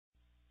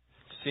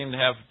seem to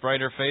have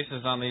brighter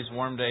faces on these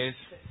warm days.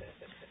 We've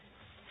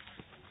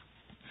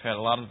had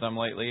a lot of them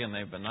lately, and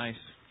they've been nice.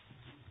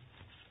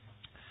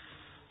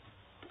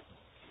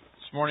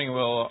 This morning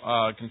we'll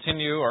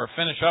continue or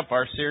finish up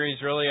our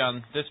series really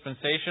on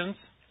dispensations.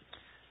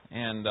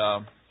 And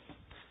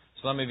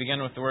so let me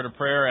begin with the word of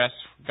prayer, ask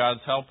God's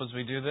help as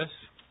we do this,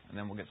 and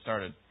then we'll get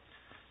started.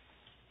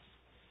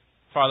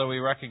 Father, we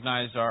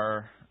recognize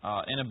our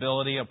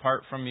inability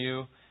apart from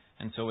you,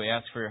 and so we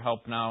ask for your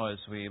help now as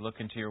we look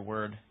into your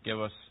word. Give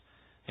us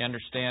the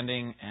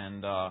understanding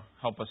and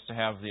help us to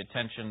have the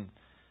attention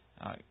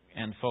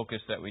and focus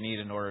that we need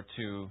in order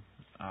to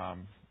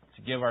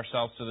give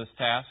ourselves to this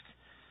task.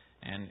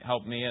 And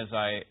help me as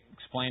I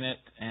explain it,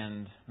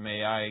 and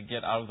may I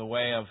get out of the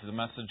way of the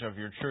message of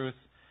your truth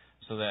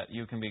so that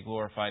you can be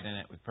glorified in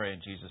it. We pray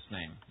in Jesus'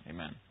 name.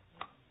 Amen.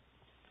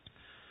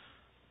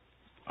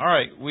 All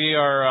right, we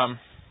are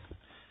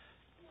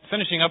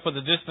finishing up with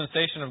the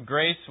Dispensation of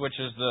Grace, which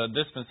is the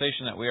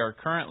dispensation that we are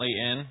currently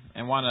in,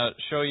 and want to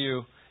show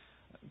you,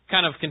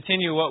 kind of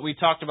continue what we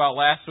talked about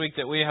last week,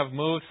 that we have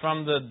moved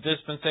from the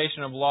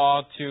dispensation of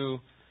law to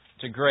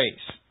grace.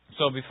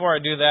 So before I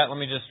do that, let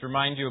me just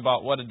remind you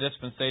about what a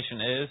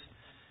dispensation is.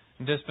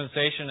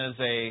 Dispensation is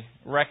a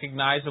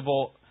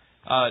recognizable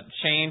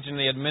change in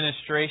the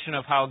administration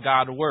of how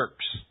God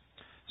works.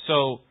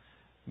 So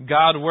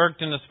God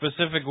worked in a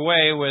specific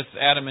way with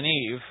Adam and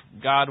Eve.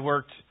 God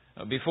worked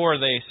before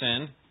they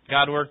sinned.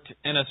 God worked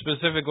in a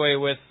specific way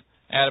with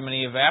Adam and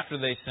Eve after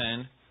they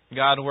sinned.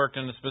 God worked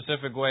in a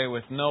specific way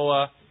with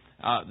Noah,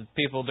 the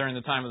people during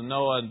the time of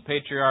Noah and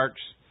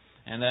patriarchs,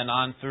 and then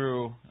on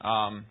through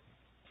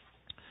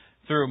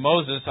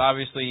Moses.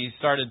 Obviously, he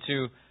started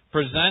to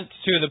present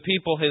to the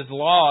people his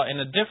law in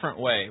a different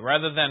way.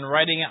 Rather than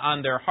writing it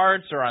on their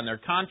hearts or on their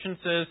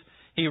consciences,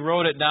 he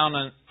wrote it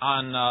down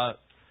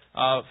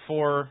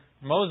for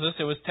Moses.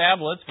 It was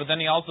tablets, but then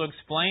he also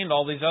explained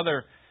all these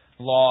other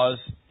laws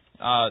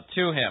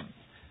to him.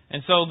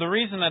 And so the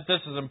reason that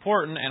this is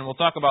important, and we'll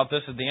talk about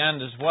this at the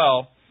end as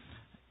well,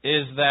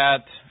 is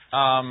that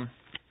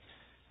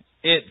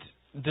it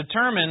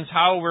determines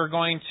how we're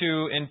going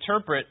to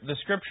interpret the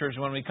Scriptures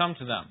when we come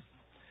to them.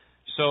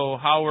 So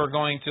how we're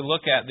going to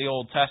look at the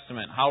Old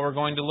Testament, how we're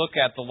going to look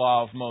at the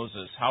law of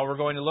Moses, how we're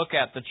going to look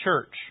at the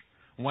church,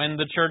 when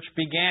the church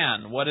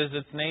began, what is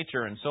its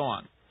nature, and so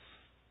on.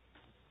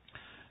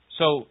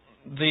 So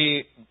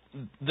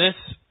this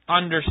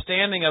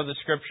understanding of the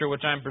Scripture,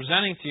 which I'm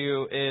presenting to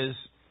you, is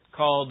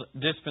called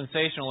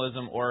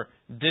dispensationalism or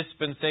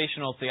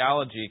dispensational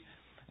theology.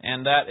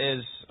 And that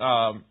is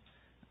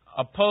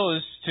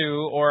opposed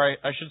to, or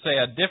I should say,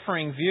 a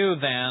differing view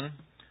than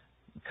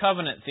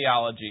covenant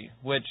theology,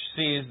 which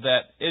sees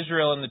that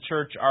Israel and the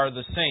church are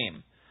the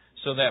same.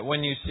 So that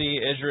when you see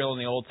Israel in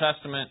the Old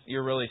Testament,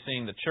 you're really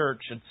seeing the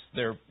church.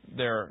 They're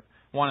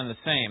one and the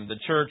same. The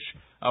church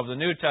of the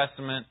New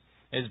Testament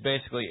is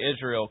basically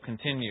Israel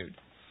continued.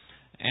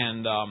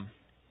 And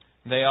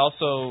they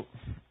also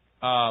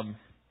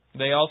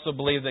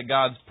believe that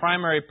God's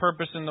primary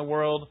purpose in the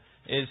world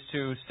is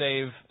to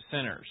save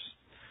sinners.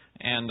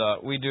 And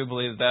we do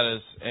believe that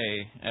is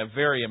a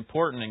very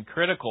important and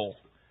critical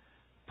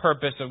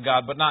purpose of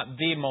God, but not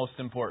the most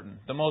important.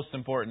 The most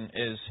important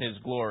is His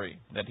glory,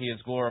 that He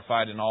is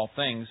glorified in all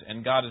things,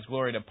 and God is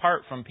glorified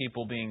apart from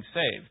people being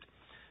saved.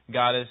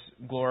 God is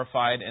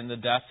glorified in the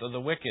death of the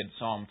wicked,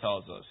 Psalm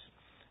tells us.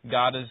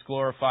 God is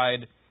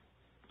glorified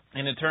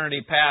in eternity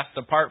past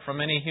apart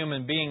from any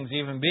human beings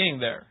even being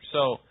there.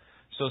 So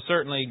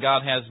certainly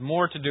God has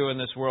more to do in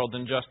this world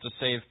than just to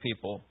save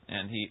people,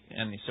 and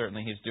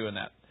He's doing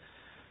that.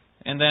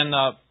 And then,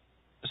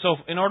 so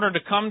in order to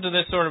come to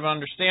this sort of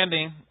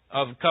understanding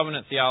of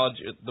covenant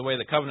theology, the way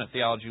that covenant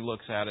theology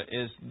looks at it,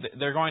 is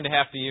they're going to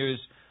have to use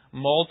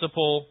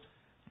multiple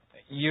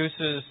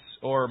uses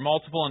or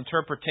multiple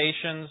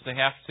interpretations. They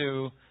have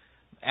to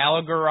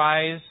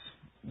allegorize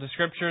the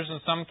Scriptures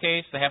in some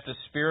case. They have to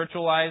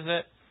spiritualize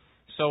it.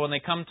 So when they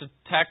come to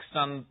text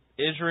on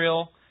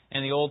Israel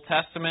in the Old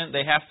Testament,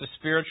 they have to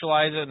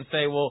spiritualize it and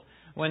say, well,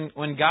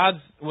 when God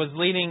was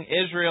leading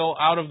Israel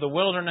out of the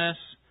wilderness,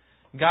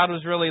 God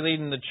was really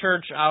leading the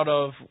church out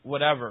of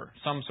whatever,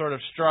 some sort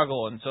of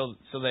struggle. And so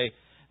they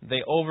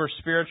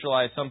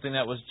over-spiritualize something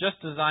that was just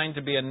designed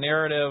to be a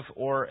narrative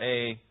or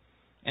an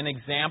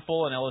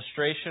example, an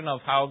illustration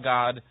of how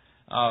God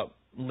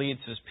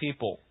leads His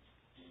people.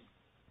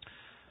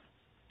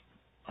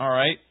 All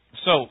right.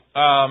 So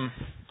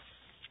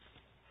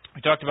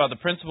we talked about the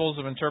principles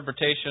of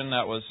interpretation.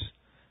 That was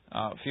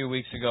a few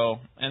weeks ago.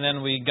 And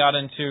then we got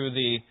into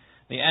the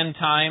end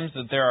times,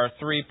 that there are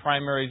three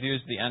primary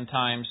views of the end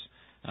times.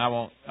 And I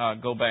won't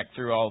go back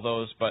through all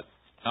those, but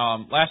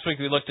last week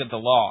we looked at the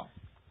law.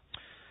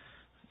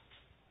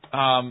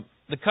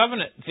 The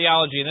covenant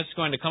theology, and this is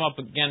going to come up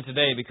again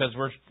today because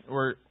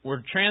we're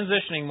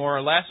transitioning more.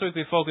 Last week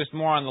we focused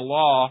more on the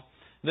law.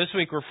 This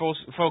week we're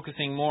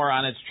focusing more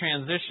on its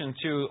transition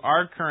to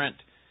our current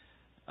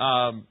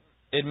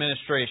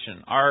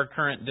administration, our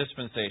current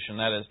dispensation,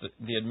 that is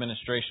the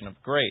administration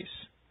of grace.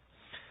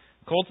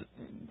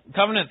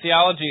 Covenant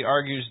theology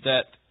argues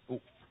that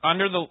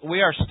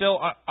we are still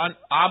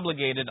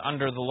obligated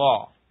under the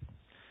law.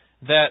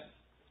 That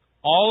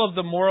all of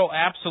the moral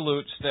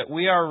absolutes that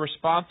we are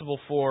responsible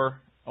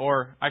for,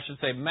 or I should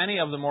say many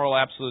of the moral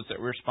absolutes that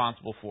we're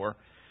responsible for,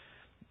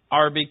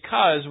 are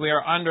because we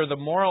are under the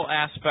moral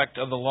aspect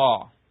of the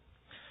law.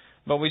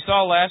 But we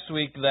saw last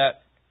week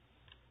that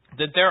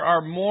there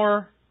are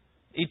more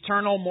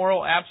eternal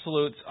moral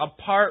absolutes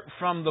apart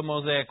from the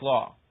Mosaic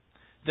law.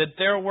 That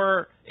there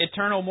were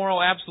eternal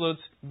moral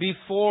absolutes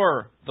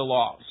before the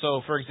law.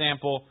 So, for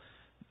example,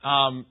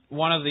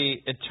 one of the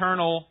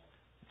eternal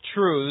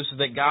truths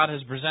that God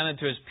has presented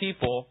to His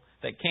people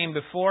that came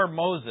before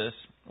Moses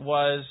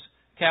was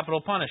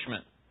capital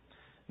punishment.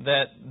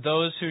 That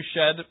those who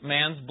shed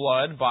man's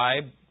blood,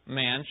 by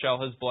man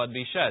shall his blood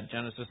be shed.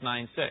 Genesis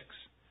 9:6.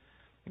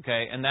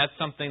 Okay, and that's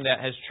something that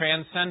has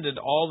transcended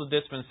all the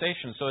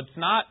dispensations. So it's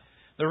not,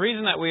 the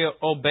reason that we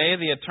obey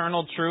the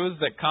eternal truths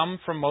that come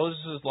from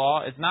Moses'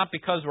 law is not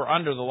because we're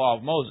under the law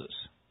of Moses.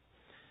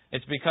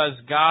 It's because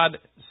God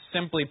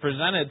simply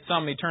presented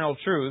some eternal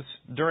truths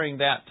during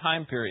that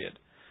time period.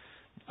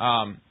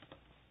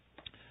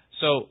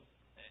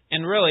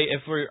 And really,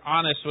 if we're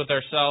honest with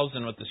ourselves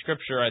and with the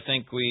Scripture, I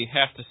think we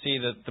have to see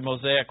that the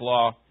Mosaic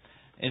law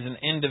is an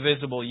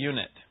indivisible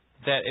unit.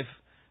 That if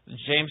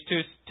James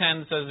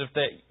 2:10 says, if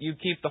that you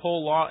keep the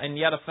whole law and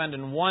yet offend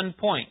in one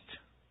point,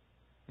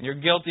 you're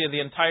guilty of the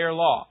entire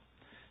law.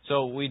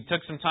 So we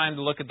took some time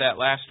to look at that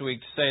last week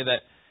to say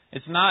that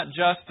it's not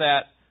just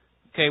that,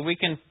 okay, we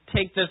can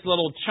take this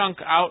little chunk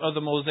out of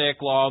the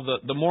Mosaic law,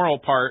 the moral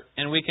part,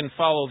 and we can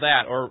follow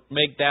that or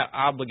make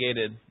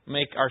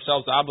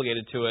ourselves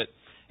obligated to it.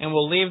 And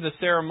we'll leave the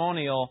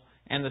ceremonial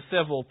and the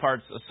civil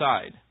parts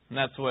aside. And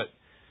that's what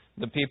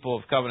the people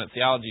of covenant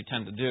theology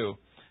tend to do.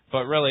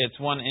 But really, it's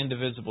one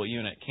indivisible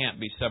unit, can't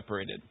be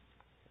separated.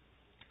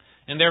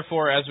 And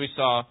therefore, as we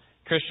saw,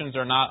 Christians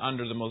are not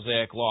under the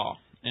Mosaic law.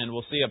 And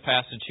we'll see a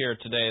passage here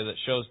today that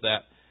shows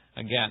that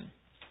again.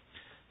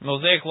 The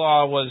Mosaic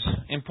law was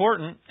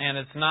important, and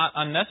it's not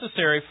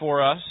unnecessary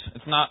for us.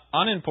 It's not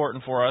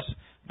unimportant for us.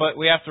 But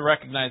we have to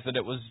recognize that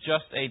it was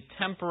just a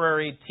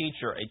temporary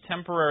teacher, a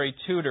temporary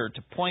tutor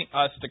to point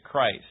us to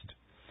Christ.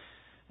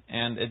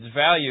 And its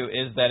value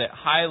is that it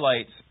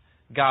highlights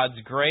God's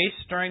grace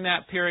during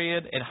that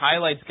period. It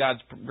highlights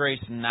God's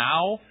grace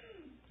now,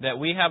 that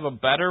we have a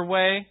better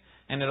way,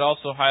 and it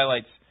also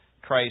highlights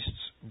Christ's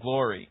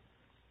glory.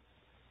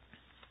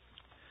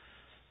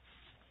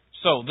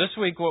 So, this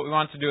week what we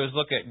want to do is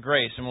look at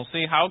grace, and we'll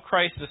see how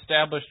Christ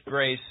established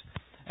grace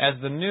as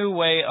the new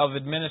way of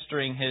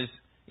administering His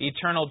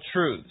eternal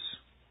truths.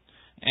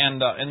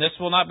 And this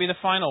will not be the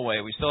final way.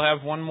 We still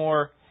have one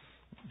more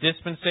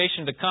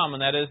dispensation to come,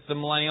 and that is the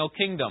millennial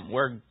kingdom,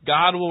 where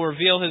God will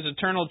reveal His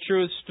eternal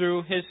truths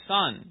through His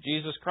Son,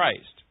 Jesus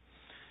Christ.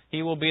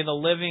 He will be the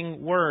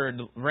living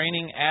Word,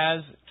 reigning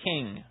as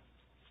King.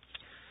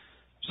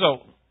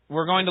 So,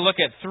 we're going to look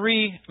at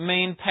three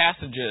main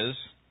passages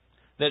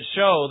that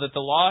show that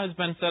the law has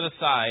been set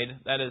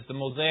aside, that is, the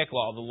Mosaic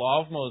law, the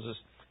law of Moses,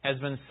 has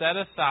been set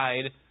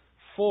aside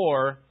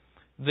for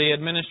the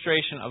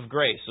administration of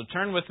grace. So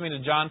turn with me to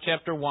John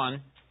chapter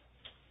 1,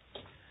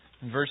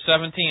 verse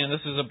 17. And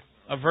this is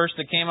a verse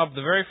that came up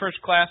the very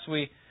first class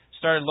we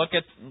started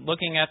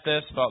looking at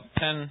this about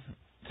 10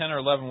 or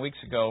 11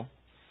 weeks ago.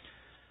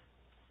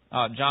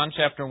 John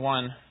chapter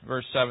 1,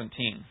 verse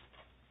 17.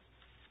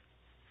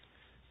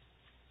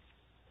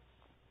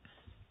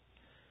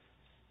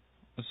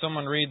 Would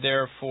someone read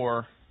there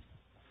for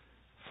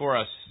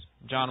us,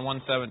 John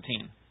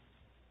 1:17?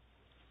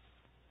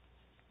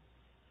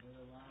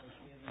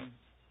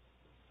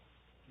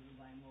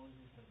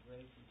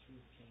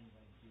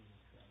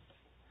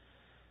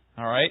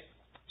 All right.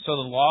 So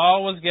the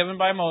law was given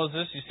by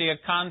Moses. You see a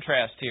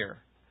contrast here.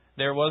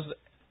 There was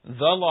the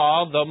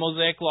law, the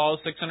Mosaic law,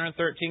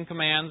 613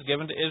 commands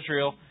given to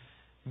Israel,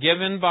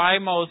 given by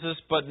Moses,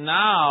 but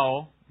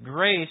now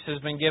grace has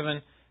been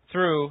given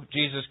through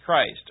Jesus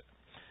Christ.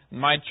 In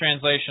my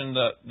translation,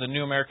 the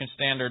New American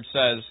Standard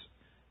says,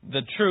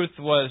 the truth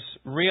was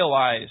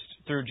realized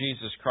through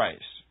Jesus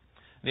Christ.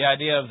 The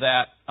idea of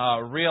that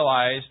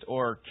realized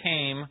or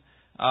came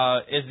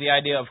is the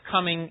idea of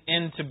coming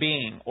into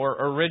being or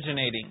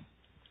originating.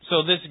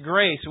 So this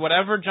grace,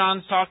 whatever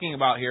John's talking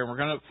about here, we're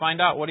going to find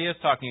out what he is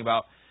talking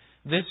about.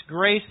 This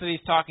grace that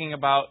he's talking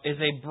about is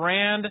a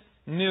brand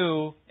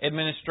new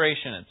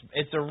administration.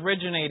 It's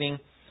originating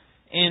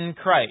in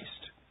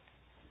Christ.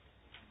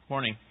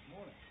 Morning.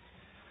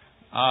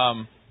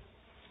 Now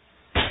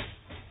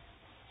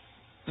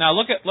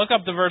look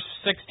up to verse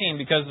 16,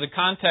 because the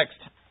context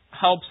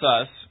helps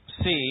us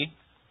see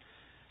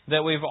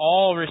that we've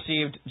all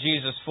received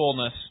Jesus'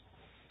 fullness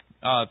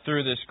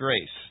through this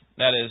grace.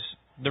 That is,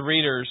 the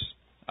readers,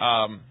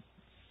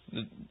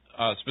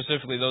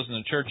 specifically those in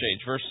the church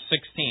age. Verse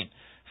 16.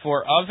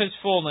 For of His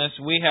fullness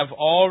we have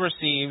all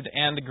received,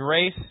 and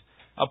grace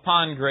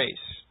upon grace.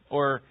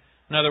 Or,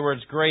 in other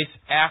words, grace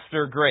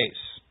after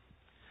grace.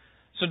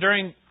 So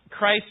during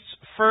Christ's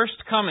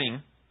first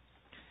coming,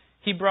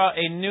 He brought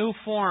a new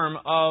form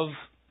of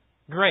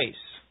grace.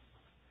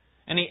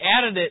 and He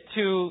added it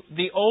to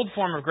the old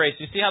form of grace.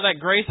 You see how that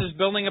grace is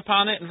building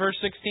upon it in verse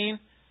 16?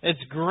 It's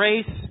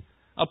grace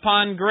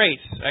upon grace.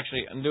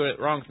 Actually, I'm doing it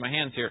wrong with my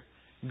hands here.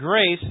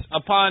 Grace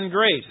upon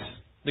grace.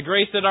 The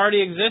grace that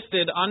already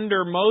existed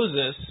under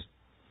Moses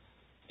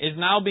is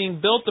now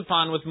being built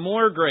upon with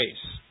more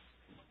grace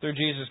through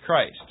Jesus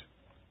Christ.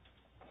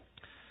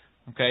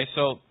 Okay,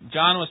 so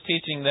John was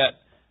teaching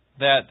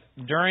that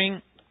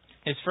during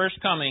His first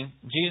coming,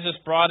 Jesus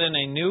brought in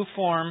a new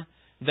form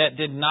that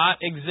did not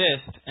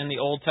exist in the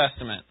Old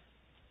Testament.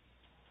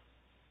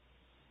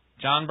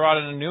 John brought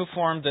in a new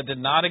form that did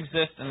not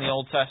exist in the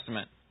Old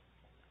Testament.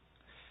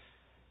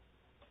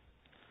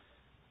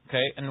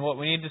 Okay, and what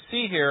we need to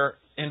see here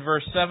in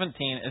verse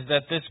 17 is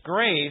that this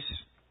grace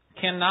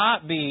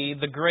cannot be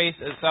the grace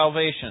at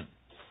salvation.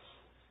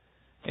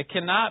 It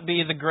cannot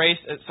be the grace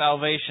at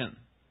salvation.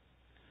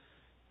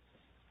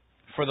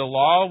 For the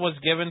law was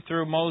given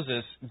through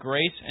Moses,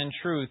 grace and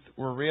truth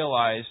were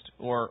realized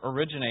or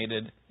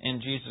originated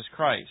in Jesus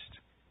Christ.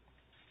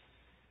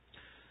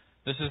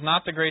 This is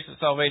not the grace of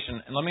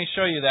salvation. And let me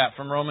show you that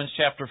from Romans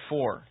chapter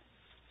 4.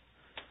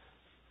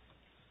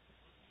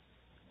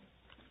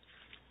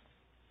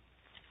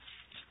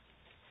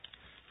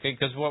 Okay,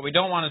 because what we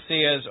don't want to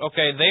see is,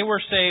 okay, they were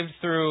saved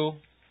through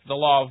the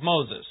law of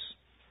Moses.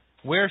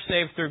 We're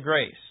saved through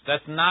grace.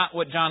 That's not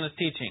what John is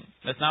teaching.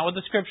 That's not what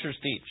the Scriptures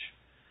teach.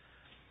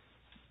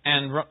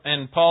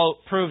 And Paul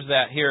proves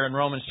that here in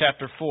Romans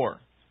chapter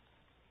 4.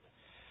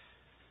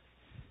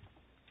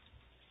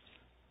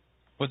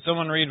 Would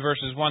someone read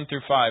verses 1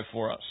 through 5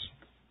 for us?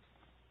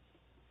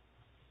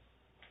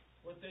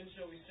 What then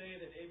shall we say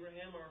that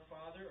Abraham our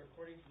father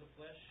according to the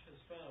flesh has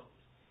found?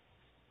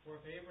 For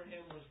if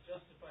Abraham was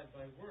justified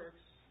by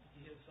works,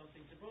 he has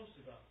something to boast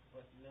about,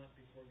 but not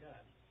before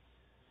God.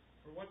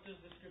 For what does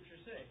the Scripture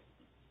say?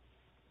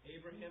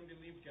 Abraham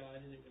believed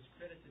God, and it was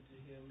credited to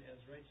him as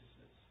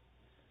righteousness.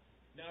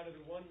 Now to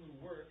the one who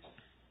works,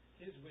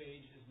 his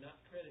wage is not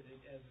credited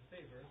as a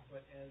favor,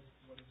 but as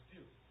what is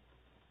due.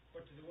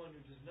 But to the one who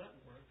does not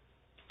work,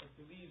 but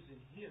believes in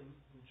Him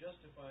who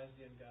justifies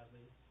the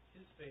ungodly,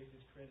 his faith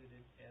is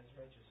credited as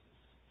righteousness.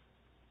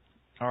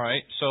 All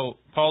right, so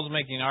Paul's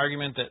making an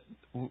argument that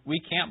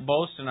we can't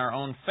boast in our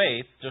own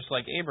faith, just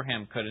like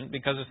Abraham couldn't,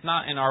 because it's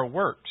not in our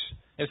works.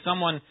 If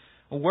someone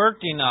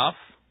worked enough,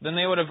 then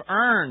they would have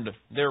earned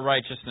their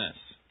righteousness.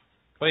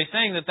 But he's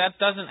saying that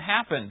doesn't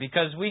happen,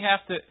 because we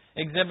have to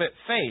exhibit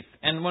faith.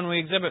 And when we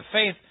exhibit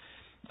faith,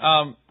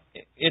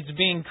 it's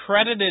being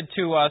credited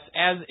to us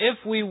as if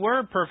we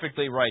were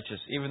perfectly righteous,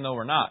 even though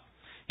we're not.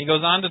 He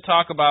goes on to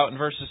talk about, in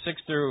verses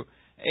 6 through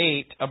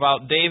 8,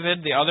 about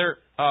David, the other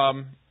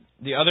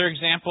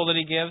example that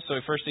he gives. So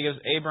first he gives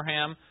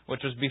Abraham,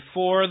 which was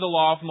before the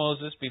law of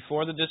Moses,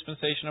 before the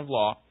dispensation of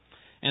law.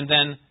 And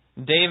then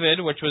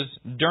David, which was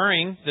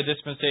during the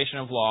dispensation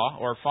of law,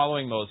 or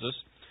following Moses.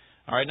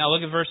 All right, now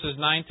look at verses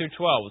 9 through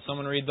 12. Will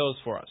someone read those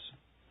for us?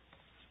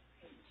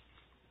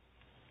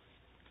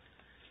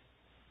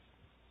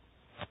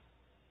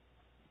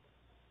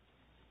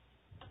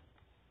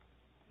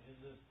 Is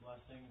this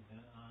blessing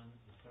then on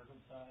the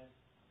circumcised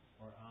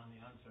or on the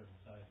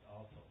uncircumcised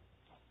also?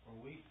 For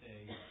we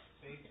say,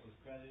 faith was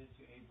credited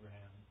to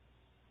Abraham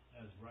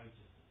as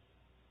righteousness.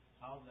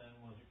 How then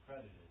was it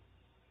credited?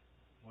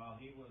 While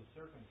he was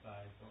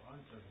circumcised or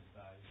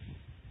uncircumcised,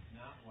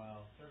 not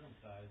while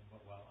circumcised,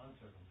 but while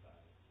uncircumcised.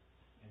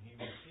 And he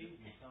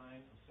received the sign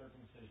of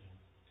circumcision,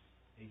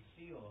 a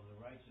seal of the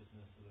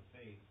righteousness of the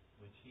faith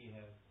which he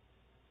had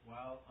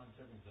while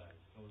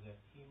uncircumcised, so that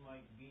he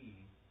might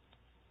be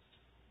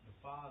the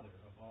father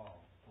of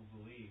all who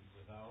believe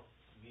without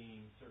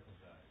being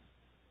circumcised.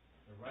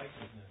 The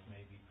righteousness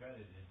may be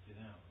credited to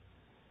them,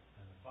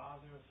 and the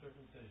father of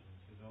circumcision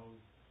to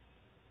those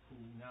who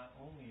not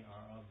only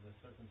are of the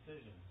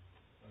circumcision,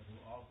 but who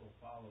also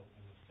follow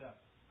in the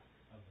steps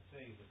of the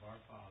faith of our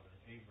father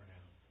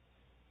Abraham,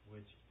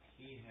 which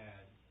he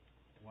had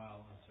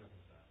while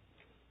uncircumcised.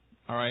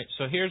 All right,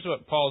 so here's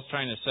what Paul's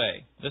trying to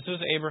say. This is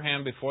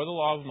Abraham before the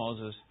law of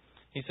Moses.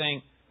 He's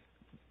saying,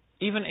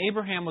 even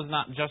Abraham was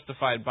not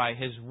justified by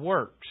his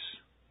works.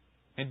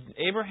 And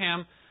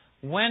Abraham,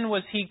 when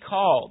was he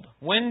called?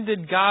 When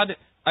did God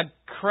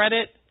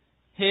credit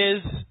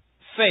his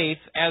faith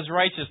as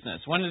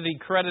righteousness? When did He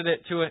credit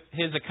it to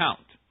his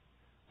account?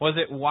 Was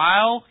it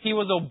while he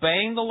was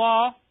obeying the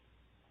law?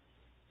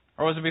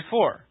 Or was it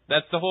before?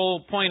 That's the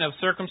whole point of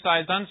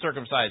circumcised,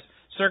 uncircumcised.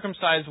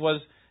 Circumcised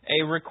was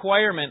a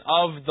requirement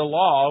of the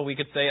law, we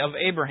could say, of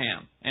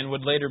Abraham, and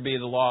would later be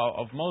the law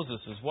of Moses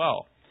as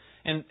well.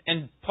 And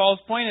Paul's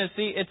point is,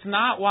 see, it's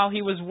not while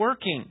he was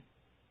working.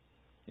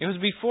 It was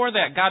before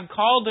that. God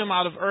called him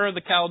out of Ur of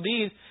the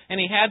Chaldees, and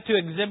he had to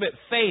exhibit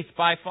faith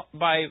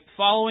by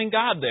following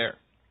God there.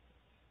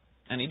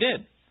 And he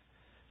did.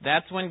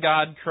 That's when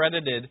God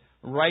credited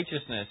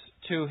righteousness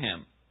to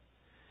him.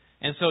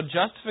 And so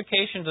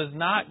justification does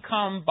not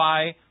come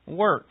by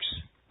works.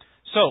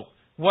 So,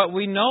 what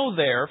we know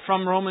there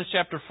from Romans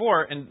chapter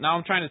 4, and now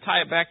I'm trying to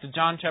tie it back to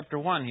John chapter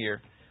 1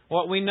 here.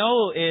 What we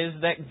know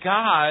is that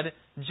God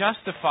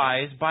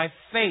justifies by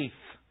faith,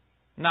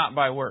 not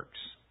by works.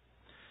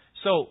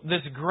 So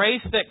this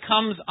grace that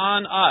comes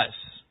on us,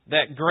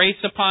 that grace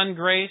upon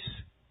grace,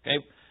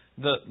 okay,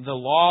 the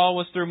law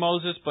was through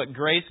Moses, but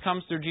grace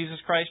comes through Jesus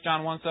Christ,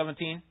 John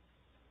 1:17.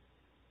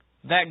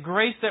 That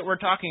grace that we're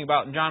talking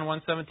about in John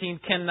 1:17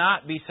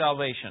 cannot be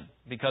salvation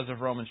because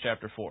of Romans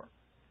chapter 4.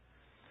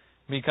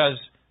 Because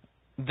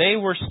they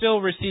were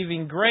still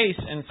receiving grace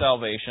in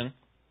salvation,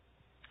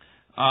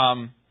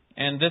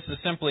 and this is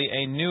simply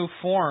a new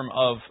form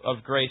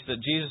of grace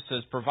that Jesus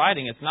is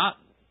providing.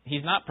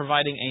 He's not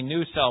providing a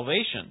new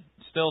salvation.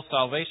 It's still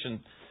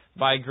salvation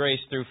by grace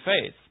through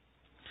faith.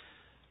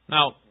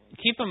 Now,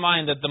 keep in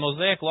mind that the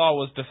Mosaic Law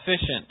was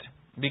deficient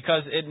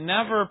because it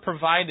never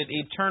provided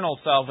eternal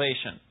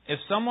salvation. If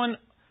someone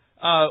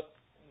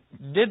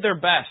did their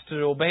best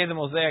to obey the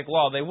Mosaic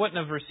Law, they wouldn't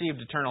have received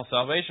eternal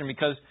salvation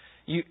because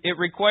it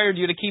required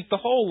you to keep the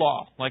whole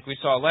law, like we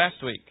saw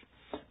last week.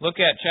 Look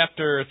at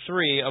chapter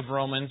 3 of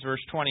Romans,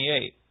 verse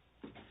 28.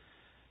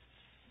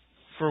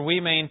 For we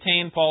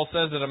maintain, Paul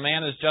says, that a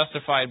man is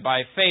justified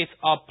by faith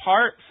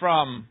apart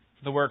from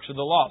the works of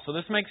the law. So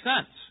this makes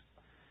sense.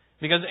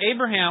 Because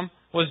Abraham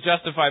was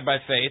justified by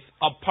faith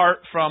apart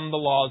from the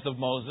laws of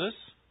Moses.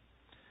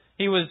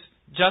 He was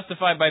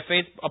justified by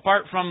faith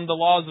apart from the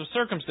laws of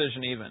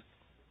circumcision even.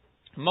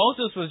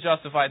 Moses was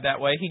justified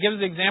that way. He gives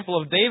the example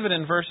of David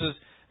in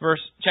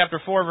chapter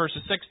 4,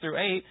 verses 6 through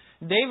 8.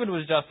 David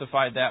was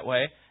justified that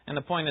way. And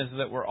the point is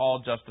that we're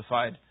all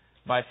justified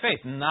by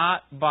faith,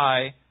 not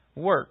by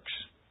works.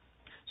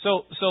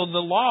 So the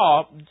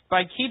law,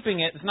 by keeping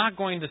it, is not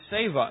going to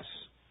save us.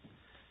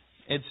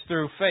 It's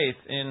through faith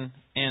in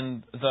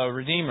the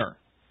Redeemer.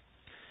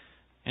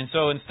 And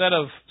so instead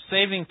of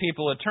saving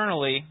people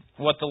eternally,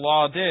 what the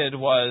law did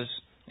was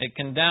it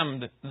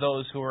condemned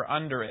those who were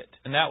under it.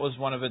 And that was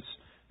one of its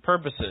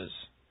purposes.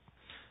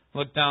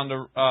 Look down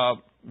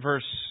to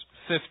verse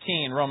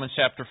 15, Romans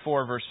chapter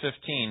 4, verse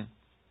 15.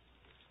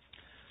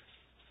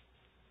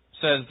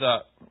 Says,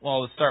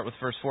 let's start with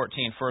verse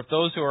 14. For if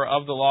those who are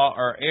of the law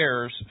are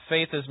heirs,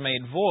 faith is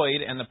made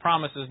void and the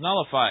promise is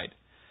nullified.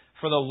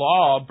 For the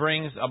law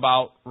brings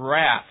about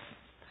wrath.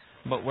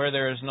 But where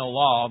there is no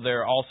law,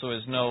 there also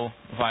is no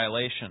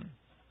violation.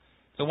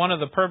 So one of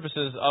the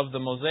purposes of the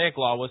Mosaic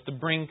Law was to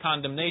bring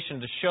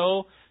condemnation, to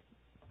show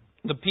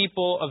the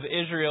people of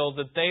Israel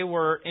that they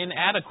were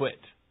inadequate,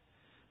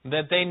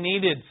 that they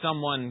needed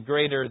someone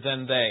greater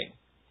than they.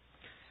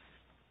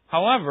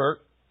 However,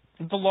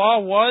 the law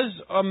was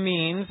a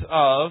means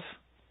of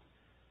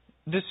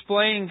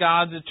displaying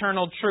God's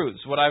eternal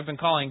truths, what I've been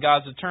calling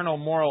God's eternal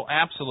moral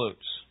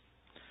absolutes.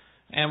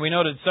 And we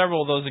noted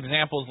several of those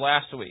examples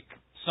last week.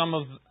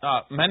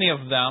 Many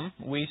of them,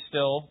 we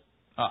still,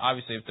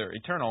 obviously if they're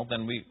eternal,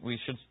 then we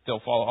should still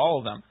follow all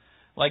of them.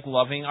 Like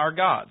loving our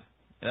God.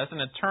 That's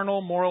an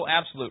eternal moral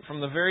absolute. From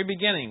the very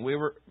beginning,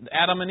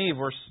 Adam and Eve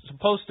were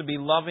supposed to be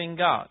loving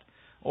God.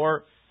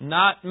 Or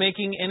not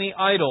making any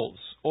idols.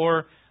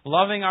 Or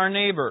loving our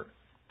neighbor.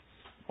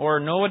 Or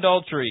no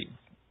adultery.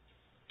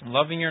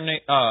 Loving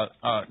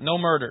no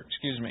murder,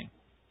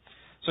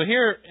 So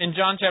here in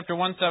John chapter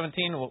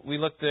 1:17, we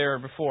looked there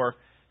before,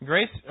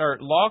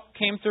 law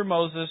came through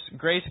Moses,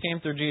 grace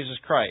came through Jesus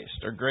Christ,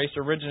 or grace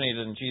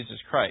originated in Jesus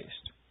Christ.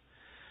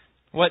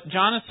 What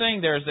John is saying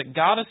there is that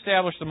God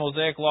established the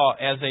Mosaic Law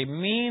as a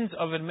means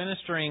of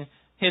administering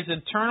His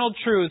eternal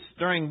truths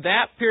during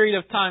that period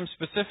of time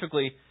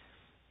specifically,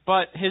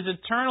 but His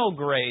eternal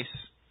grace,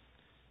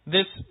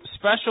 this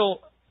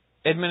special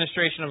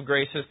administration of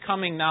grace, is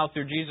coming now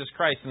through Jesus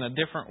Christ in a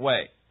different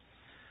way.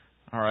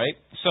 All right,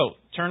 so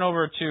turn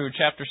over to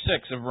chapter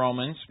 6 of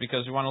Romans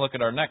because we want to look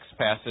at our next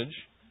passage.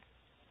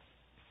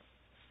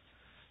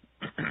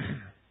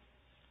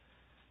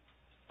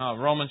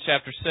 Romans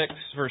chapter 6,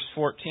 verse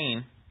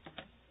 14.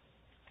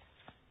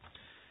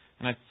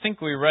 And I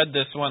think we read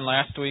this one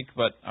last week,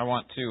 but I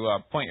want to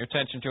point your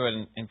attention to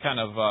it and kind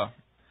of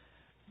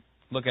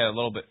look at it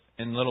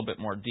in a little bit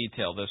more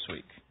detail this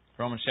week.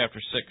 Romans chapter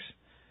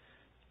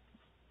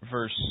 6,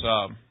 verse...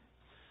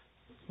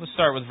 let's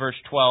start with verse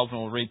 12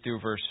 and we'll read through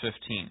verse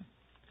 15.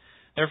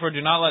 Therefore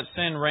do not let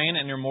sin reign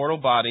in your mortal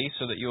body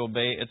so that you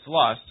obey its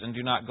lusts, and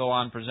do not go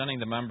on presenting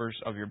the members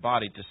of your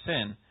body to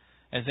sin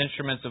as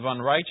instruments of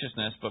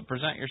unrighteousness, but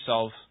present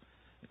yourselves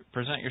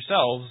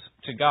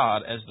to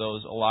God as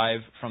those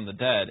alive from the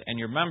dead, and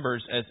your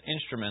members as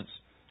instruments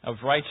of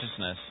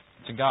righteousness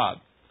to God.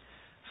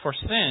 For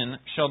sin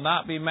shall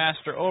not be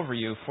master over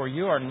you, for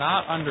you are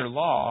not under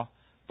law,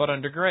 but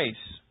under grace.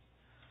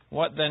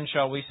 What then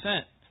shall we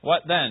sin?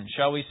 What then?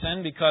 Shall we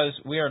sin because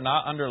we are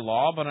not under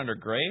law but under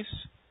grace?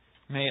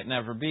 May it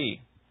never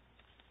be.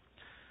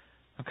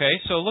 Okay,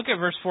 so look at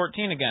verse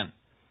 14 again.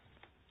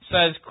 It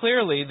says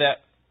clearly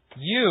that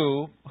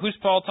who's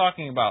Paul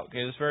talking about?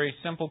 Okay, this is a very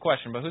simple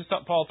question, but who's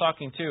Paul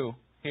talking to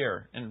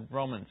here in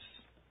Romans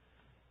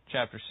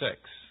chapter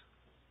 6?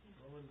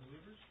 Roman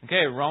believers?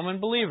 Okay, Roman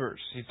believers.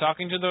 He's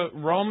talking to the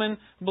Roman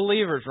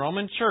believers,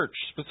 Roman church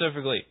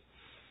specifically.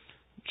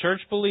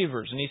 Church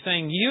believers. And he's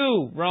saying,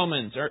 you,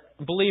 Romans,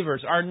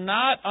 believers, are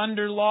not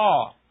under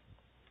law.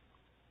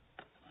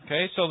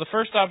 Okay, so the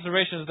first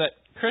observation is that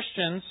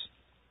Christians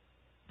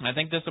And I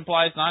think this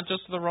applies not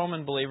just to the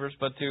Roman believers,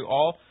 but to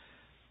all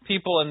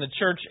people in the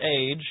church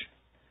age.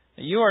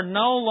 You are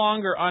no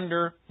longer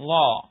under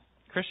law.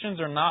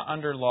 Christians are not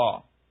under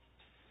law.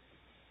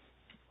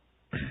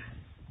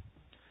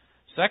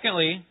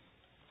 Secondly,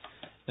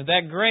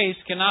 that grace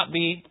cannot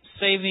be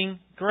saving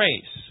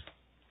grace,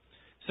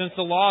 since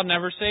the law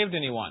never saved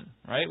anyone.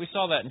 Right? We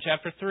saw that in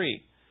chapter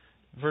 3,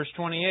 verse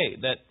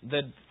 28,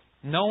 that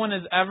no one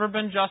has ever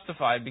been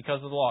justified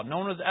because of the law. No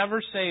one was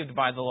ever saved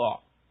by the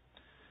law.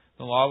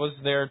 The law was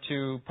there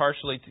to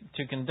partially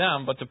to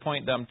condemn, but to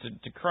point them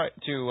to Christ,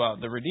 to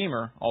the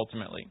Redeemer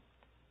ultimately.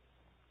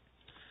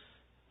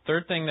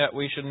 Third thing that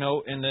we should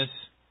note in this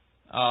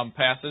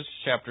passage,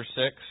 chapter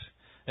 6,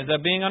 is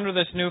that being under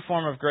this new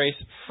form of grace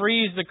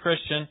frees the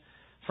Christian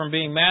from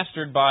being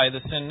mastered by the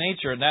sin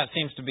nature. And that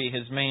seems to be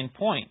his main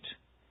point.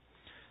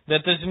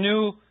 That this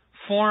new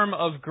form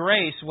of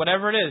grace,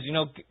 whatever it is,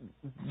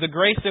 the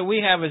grace that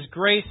we have is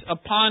grace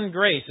upon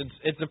grace.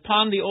 It's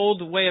upon the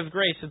old way of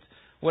grace. It's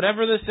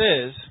whatever this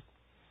is,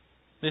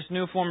 this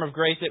new form of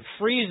grace, it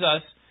frees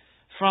us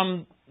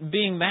from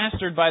being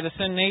mastered by the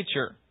sin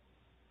nature.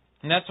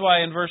 And that's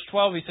why in verse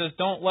 12 he says,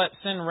 don't let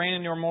sin reign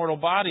in your mortal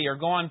body, or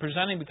go on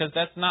presenting, because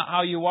that's not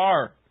how you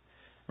are.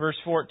 Verse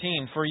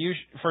 14, for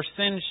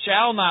sin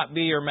shall not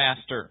be your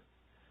master.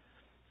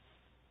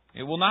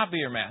 It will not be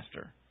your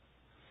master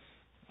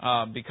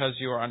because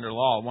you are under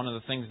law. One of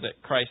the things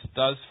that Christ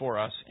does for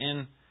us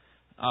in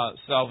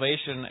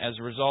salvation as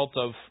a result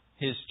of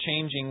His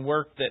changing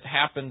work that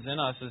happens in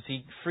us is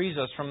He frees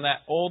us from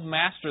that old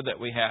master that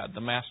we had,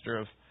 the master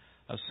of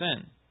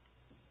sin.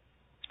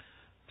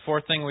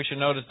 Fourth thing we should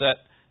note is that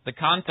the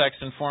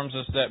context informs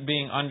us that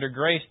being under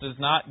grace does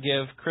not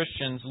give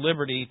Christians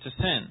liberty to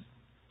sin.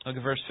 Look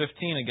at verse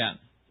 15 again.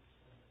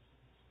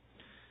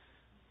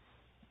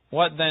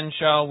 What then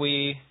shall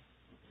we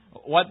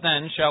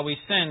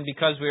sin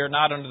because we are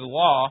not under the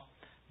law,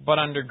 but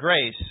under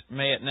grace?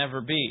 May it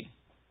never be.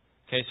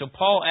 Okay, so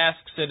Paul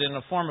asks it in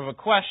the form of a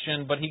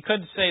question, but he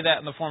could say that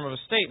in the form of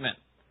a statement.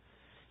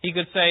 He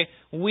could say,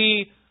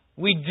 we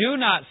do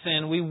not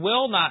sin, we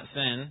will not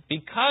sin,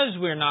 because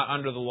we're not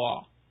under the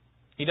law.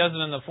 He does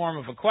it in the form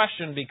of a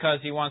question because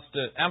he wants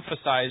to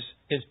emphasize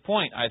his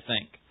point, I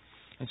think.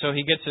 And so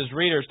he gets his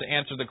readers to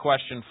answer the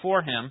question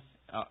for him,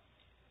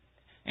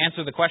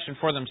 answer the question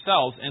for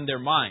themselves in their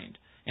mind.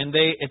 And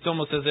it's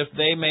almost as if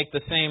they make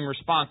the same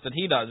response that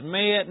he does.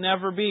 May it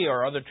never be,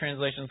 or other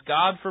translations,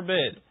 God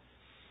forbid.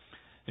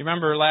 You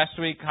remember last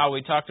week how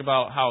we talked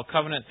about how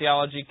covenant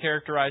theology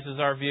characterizes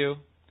our view?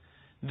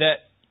 That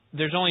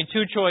there's only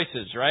two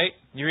choices, right?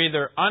 You're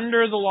either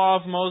under the law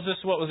of Moses.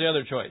 What was the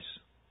other choice?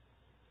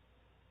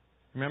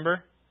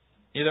 Remember?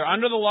 Either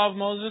under the law of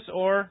Moses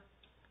or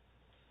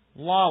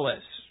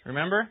lawless.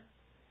 Remember?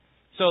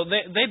 So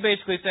they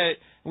basically say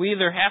we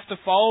either have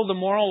to follow the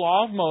moral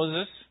law of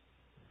Moses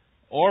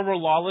or we're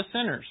lawless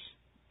sinners.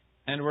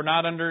 And we're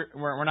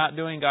not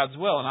doing God's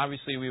will. And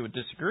obviously we would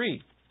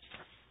disagree.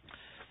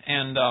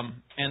 And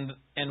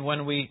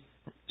when we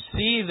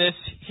see this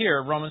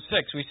here, Romans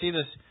 6, we see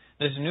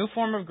this new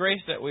form of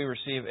grace that we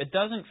receive. It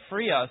doesn't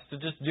free us to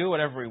just do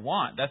whatever we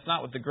want. That's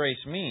not what the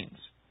grace means.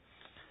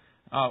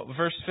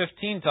 Verse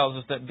 15 tells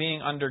us that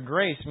being under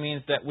grace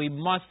means that we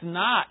must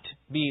not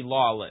be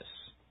lawless,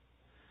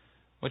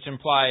 which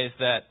implies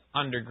that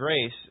under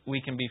grace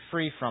we can be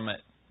free from it.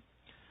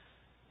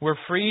 We're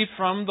freed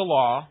from the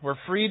law. We're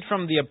freed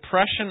from the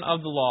oppression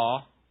of the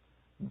law,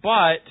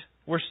 but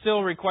we're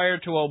still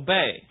required to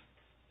obey.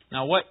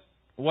 Now,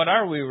 what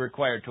are we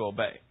required to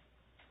obey?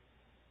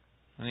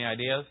 Any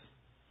ideas?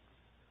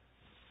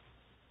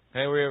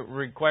 Okay,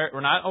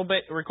 we're not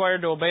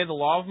required to obey the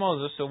law of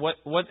Moses. So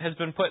what has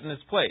been put in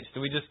its place?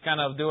 Do we just kind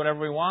of do whatever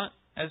we want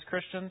as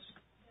Christians?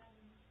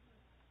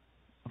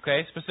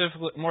 Okay,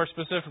 more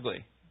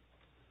specifically.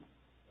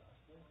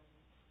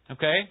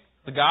 Okay,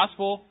 the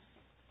gospel.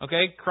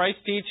 Okay,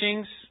 Christ's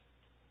teachings.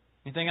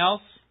 Anything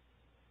else?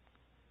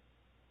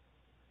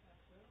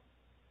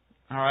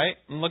 All right,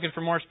 I'm looking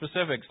for more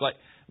specifics. Like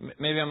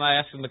maybe I'm not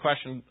asking the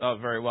question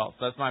very well.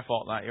 So that's my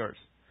fault, not yours.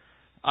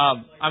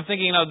 I'm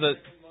thinking of the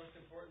most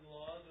important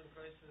laws when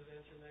Christ is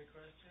answering that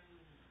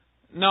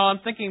question. No, I'm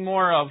thinking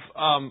more of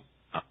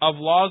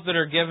laws that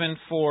are given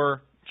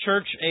for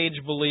church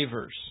age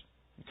believers.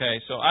 Okay,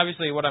 so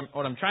obviously what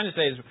I'm trying to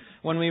say is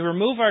when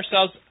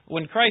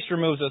Christ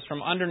removes us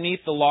from underneath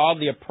the law,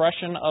 the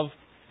oppression of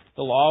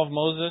the law of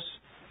Moses,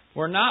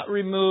 we're not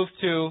removed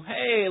to,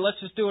 hey, let's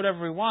just do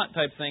whatever we want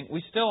type thing.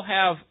 We still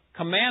have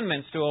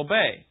commandments to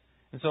obey.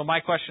 And so my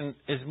question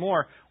is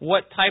more,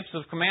 what types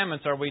of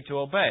commandments are we to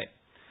obey?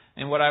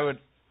 And what I would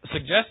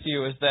suggest to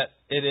you is that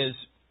it is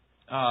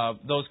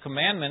those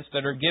commandments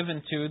that are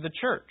given to the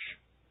church.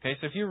 Okay,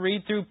 so if you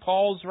read through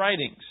Paul's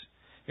writings,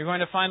 you're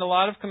going to find a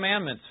lot of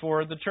commandments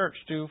for the church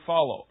to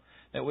follow.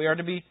 That we are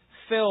to be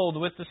filled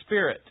with the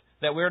Spirit.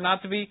 That we are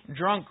not to be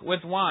drunk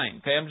with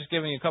wine. Okay, I'm just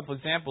giving you a couple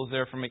examples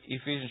there from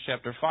Ephesians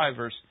chapter 5,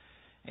 verse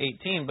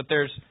 18. But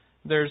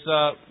there's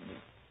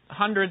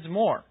hundreds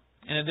more.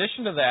 In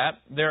addition to that,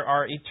 there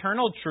are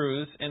eternal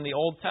truths in the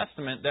Old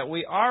Testament that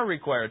we are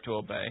required to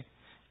obey.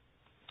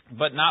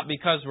 but not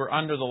because we're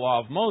under the law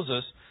of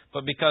Moses,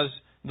 but because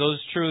those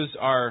truths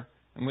are,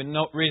 and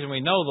the reason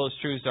we know those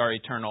truths are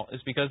eternal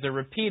is because they're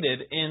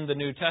repeated in the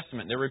New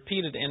Testament. They're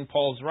repeated in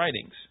Paul's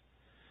writings.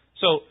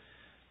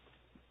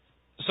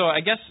 So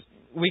I guess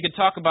we could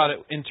talk about it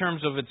in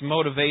terms of its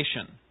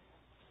motivation.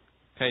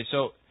 Okay,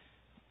 so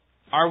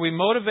are we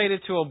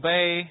motivated to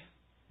obey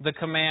the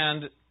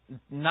command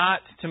not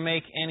to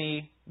make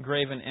any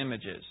graven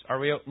images? Are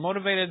we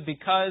motivated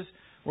because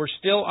we're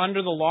still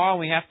under the law and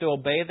we have to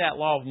obey that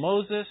law of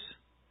Moses?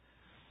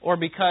 Or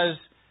because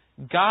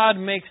God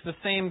makes the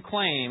same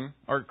claim,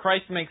 or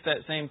Christ makes that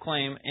same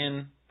claim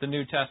in the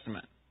New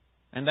Testament?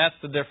 And that's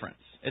the difference.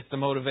 It's the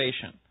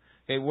motivation.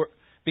 Okay,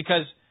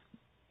 because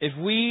if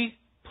we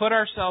put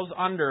ourselves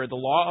under the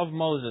law of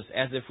Moses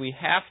as if we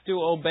have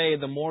to obey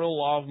the mortal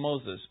law of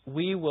Moses,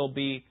 we will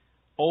be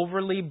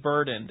overly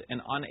burdened and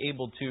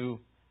unable to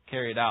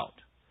carry it out.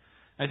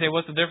 I say,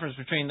 what's the difference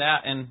between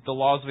that and the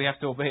laws we have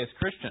to obey as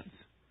Christians?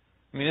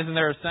 I mean, isn't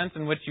there a sense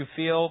in which you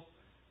feel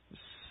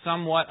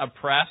somewhat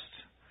oppressed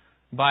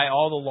by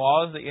all the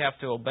laws that you have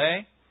to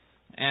obey?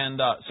 And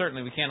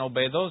certainly we can't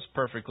obey those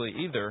perfectly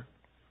either.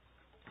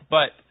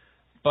 But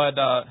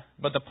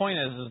the point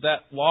is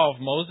that law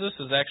of Moses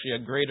is actually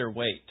a greater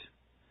weight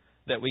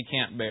that we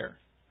can't bear.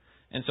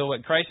 And so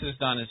what Christ has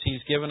done is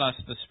He's given us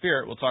the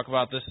Spirit. We'll talk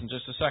about this in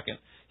just a second.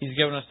 He's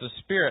given us the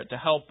Spirit to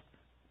help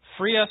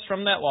free us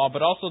from that law,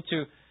 but also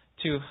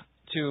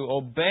to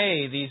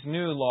obey these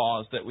new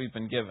laws that we've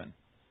been given.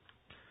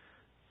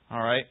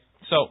 All right.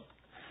 So,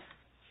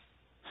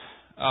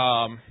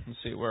 let's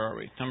see, where are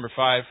we? Number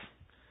 5.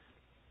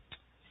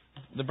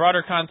 The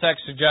broader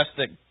context suggests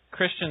that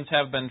Christians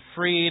have been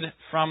freed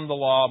from the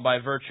law by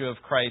virtue of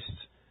Christ's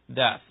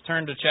death.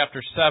 Turn to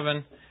chapter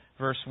 7,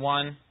 verse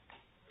 1.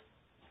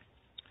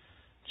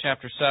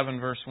 Chapter 7,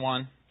 verse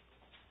 1.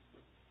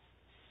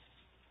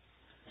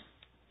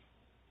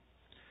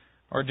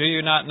 Or do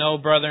you not know,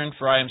 brethren,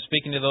 for I am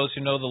speaking to those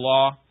who know the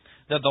law,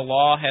 that the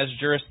law has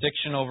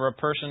jurisdiction over a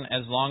person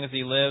as long as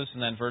he lives?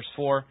 And then verse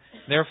 4.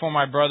 Therefore,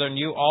 my brethren,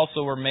 you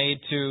also were made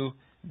to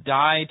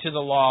die to the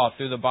law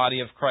through the body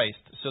of Christ,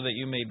 so that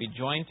you may be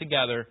joined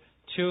together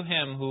to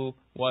Him who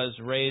was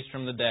raised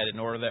from the dead, in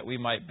order that we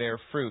might bear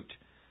fruit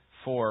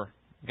for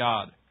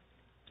God.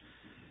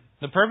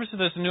 The purpose of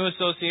this new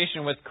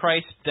association with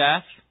Christ's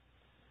death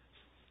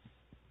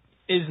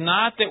is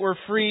not that we're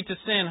free to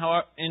sin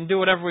and do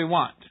whatever we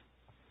want.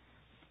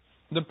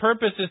 The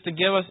purpose is to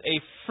give us a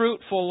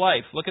fruitful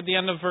life. Look at the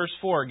end of verse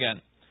 4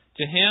 again.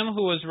 To Him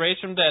who was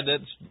raised from the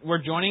dead,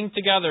 we're joining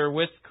together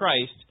with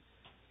Christ,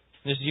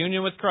 this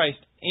union with Christ,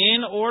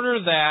 in order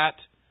that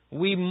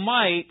we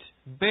might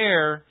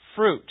bear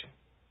fruit.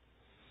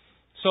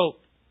 So,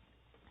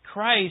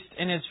 Christ,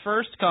 in His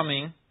first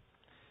coming,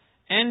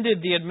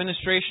 ended the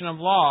administration of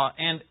law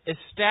and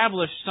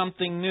established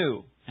something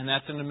new, and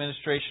that's an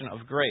administration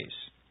of grace.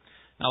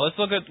 Now, let's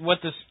look at what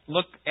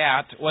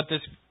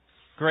this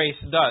grace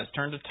does.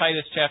 Turn to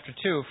Titus chapter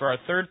 2 for our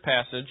third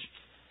passage.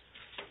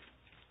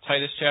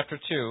 Titus chapter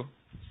 2.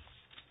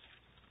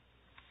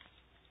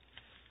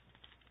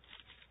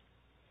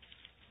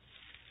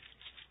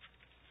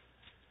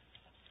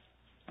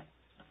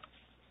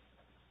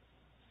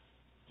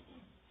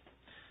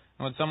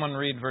 Would someone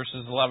read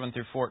verses 11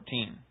 through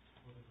 14?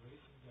 For the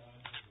grace of God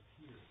has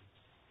appeared,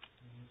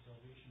 bringing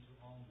salvation to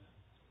all men,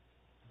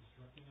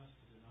 instructing us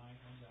to deny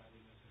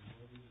ungodliness and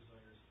worldly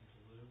desires, and to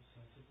live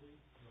sensibly,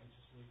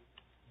 righteously,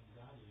 and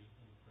godly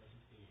in the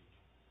present age,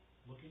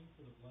 looking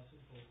for the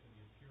blessed hope and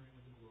the appearing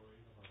of the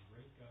glory of our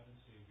great God and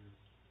Savior,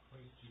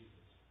 Christ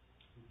Jesus,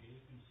 who gave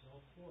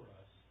Himself for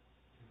us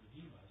to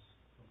redeem us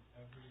from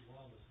every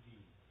lawless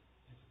deed,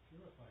 and to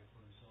purify for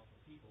Himself a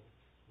people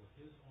for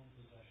His own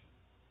possession,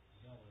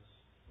 zealous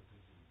for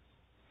good deeds.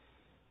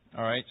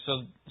 All right,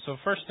 so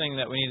first thing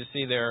that we need to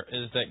see there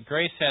is that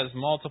grace has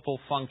multiple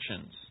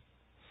functions.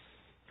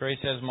 Grace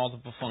has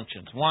multiple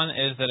functions. One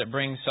is that it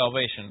brings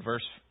salvation.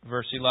 Verse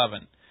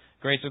 11.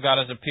 Grace of God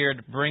has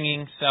appeared,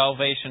 bringing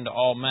salvation to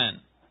all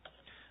men.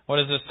 What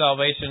does this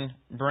salvation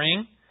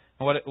bring?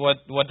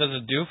 What does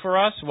it do for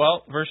us?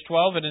 Well, verse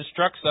 12, it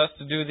instructs us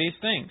to do these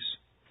things.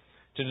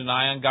 To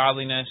deny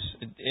ungodliness.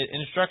 It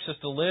instructs us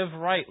to live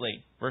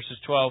rightly. Verses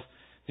 12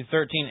 through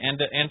 13. And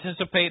to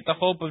anticipate the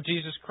hope of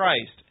Jesus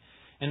Christ.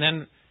 And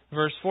then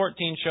verse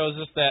 14 shows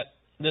us that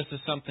this is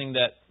something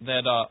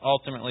that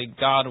ultimately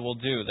God will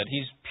do. That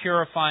He's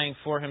purifying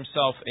for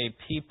Himself a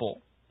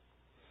people.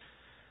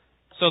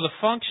 So the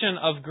function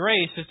of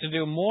grace is to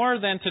do more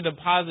than to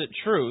deposit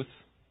truth.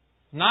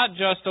 Not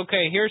just,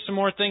 okay, here's some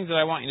more things that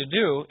I want you to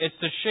do. It's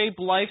to shape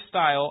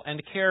lifestyle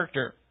and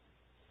character.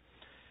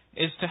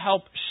 It's to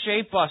help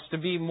shape us to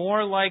be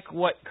more like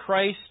what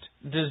Christ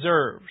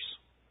deserves.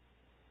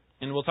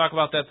 And we'll talk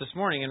about that this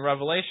morning in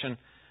Revelation.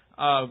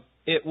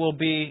 It will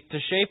be to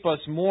shape us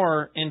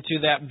more into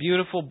that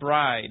beautiful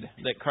bride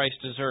that Christ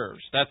deserves.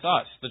 That's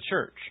us, the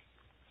church.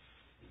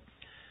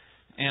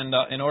 And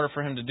in order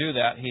for Him to do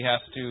that, He has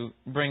to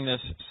bring this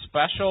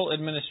special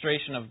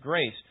administration of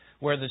grace,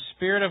 where the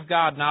Spirit of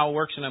God now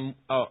works in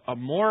a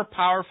more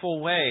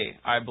powerful way,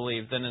 I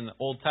believe, than in the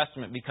Old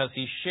Testament, because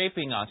He's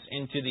shaping us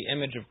into the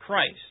image of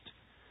Christ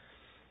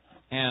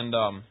and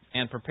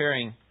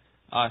preparing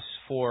us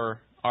for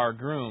our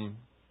groom,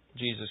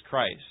 Jesus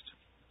Christ.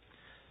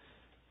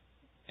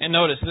 And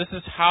notice, this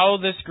is how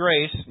this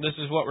grace, this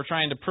is what we're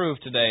trying to prove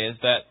today, is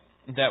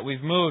that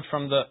we've moved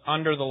from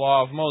under the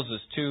law of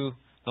Moses to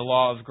the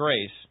law of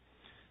grace.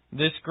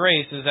 This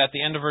grace is at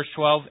the end of verse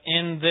 12,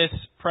 in this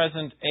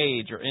present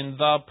age, or in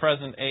the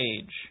present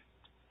age.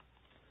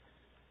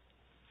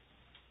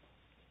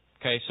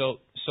 Okay, so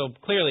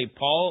clearly,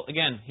 Paul,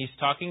 again, he's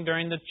talking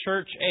during the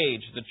church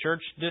age, the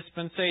church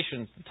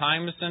dispensations, the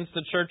time since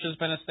the church has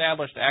been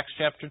established, Acts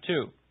chapter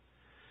 2.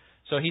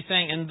 So he's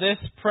saying, in this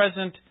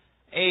present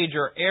age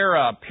or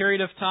era,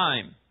 period of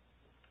time,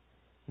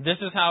 this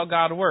is how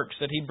God works,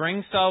 that He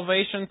brings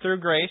salvation through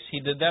grace. He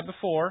did that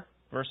before,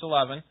 verse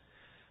 11.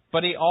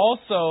 But He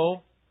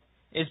also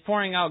is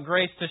pouring out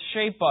grace to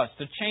shape us,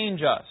 to change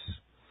us,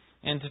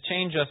 and to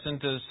change us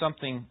into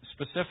something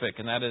specific.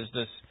 And that is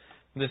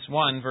this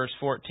one, verse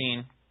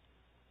 14,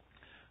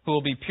 who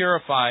will be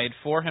purified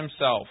for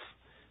Himself,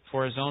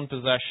 for His own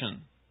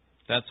possession.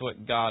 That's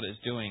what God is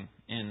doing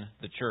in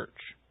the church.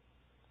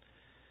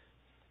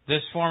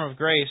 This form of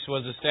grace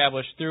was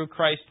established through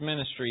Christ's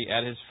ministry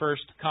at His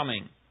first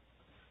coming.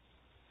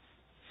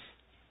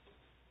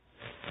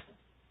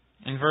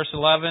 In verse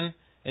 11,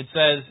 it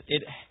says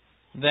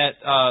that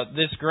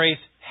this grace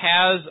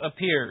has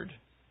appeared.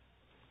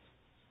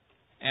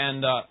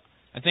 And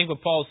I think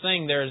what Paul is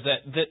saying there is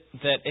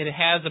that it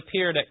has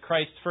appeared at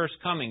Christ's first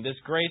coming. This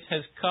grace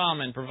has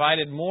come and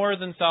provided more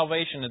than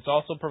salvation. It's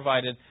also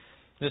provided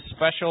this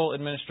special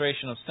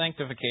administration of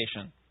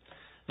sanctification.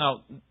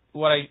 Now,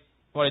 what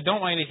I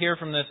don't want you to hear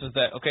from this is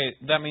that, okay,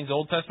 that means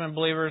Old Testament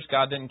believers,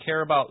 God didn't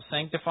care about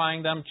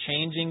sanctifying them,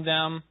 changing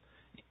them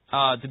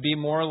to be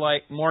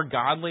more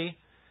godly.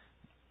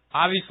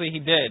 Obviously He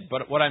did,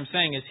 but what I'm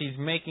saying is He's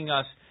making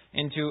us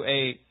into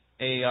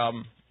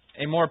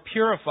a more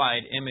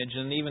purified image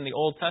than even the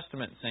Old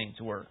Testament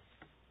saints were,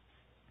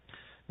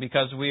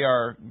 because we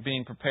are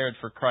being prepared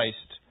for Christ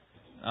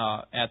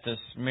at this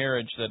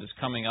marriage that is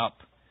coming up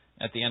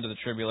at the end of the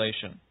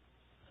tribulation.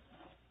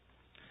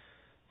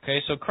 Okay,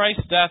 so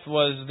Christ's death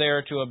was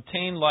there to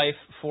obtain life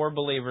for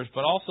believers,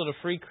 but also to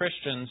free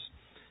Christians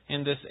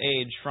in this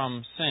age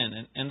from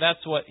sin. And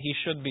that's what He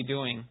should be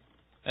doing.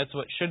 That's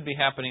what should be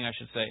happening, I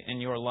should say, in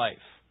your life.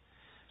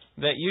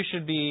 That you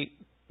should be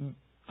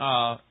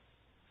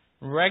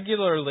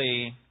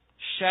regularly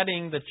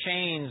shedding the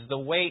chains, the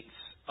weights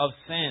of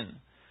sin.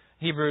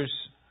 Hebrews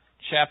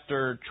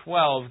chapter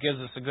 12 gives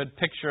us a good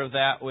picture of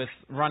that with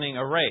running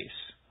a race.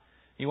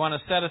 You want to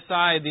set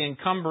aside the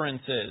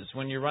encumbrances.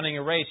 When you're running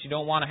a race, you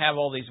don't want to have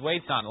all these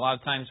weights on. A lot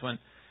of times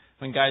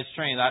when guys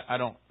train, I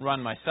don't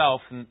run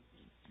myself, and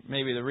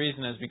maybe the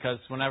reason is because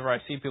whenever I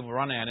see people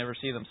running, I never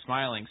see them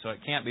smiling, so it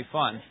can't be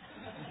fun.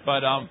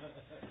 But I'm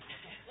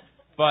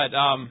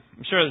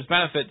sure there's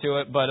benefit to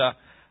it.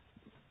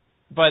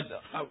 But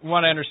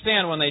what I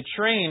understand, when they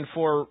train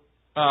for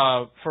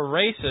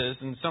races,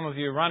 and some of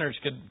you runners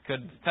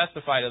could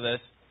testify to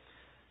this,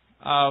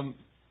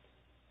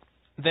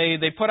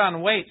 they put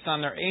on weights on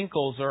their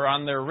ankles or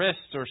on their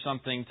wrists or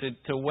something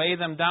to weigh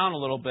them down a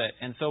little bit.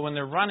 And so when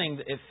they're running,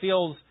 they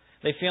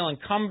feel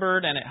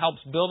encumbered, and it helps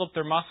build up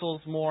their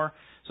muscles more,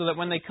 so that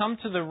when they come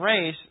to the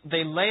race,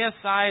 they lay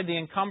aside the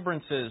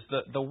encumbrances,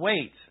 the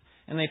weights,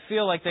 and they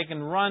feel like they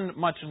can run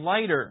much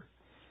lighter,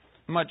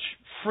 much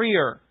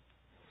freer.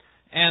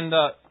 And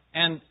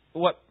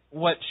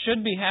what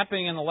should be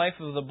happening in the life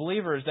of the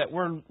believer is that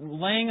we're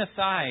laying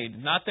aside,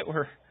 not that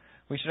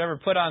we should ever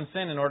put on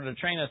sin in order to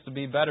train us to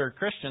be better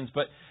Christians,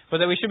 but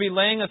that we should be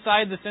laying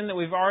aside the sin that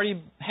we've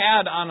already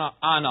had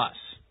on us,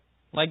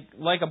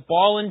 like a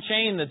ball and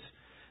chain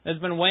that's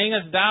been weighing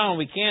us down.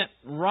 We can't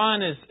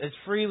run as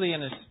freely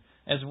and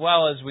as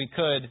well as we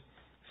could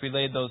if we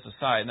laid those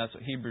aside. And that's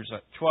what Hebrews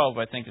 12,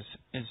 I think,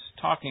 is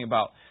talking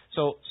about.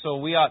 So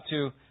we ought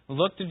to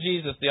look to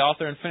Jesus, the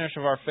author and finisher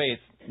of our faith.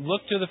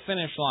 Look to the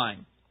finish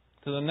line,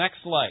 to the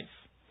next life,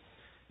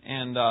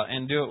 and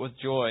do it with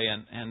joy.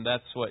 And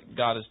that's what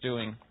God is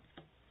doing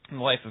in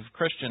the life of a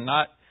Christian.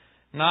 Not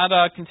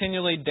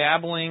continually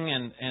dabbling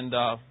and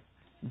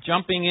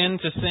jumping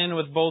into sin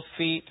with both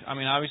feet. I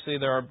mean, obviously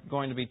there are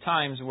going to be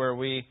times where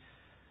we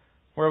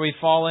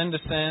fall into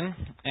sin,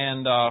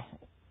 and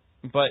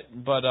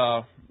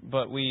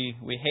but we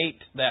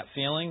hate that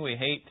feeling. We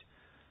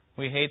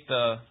hate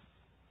the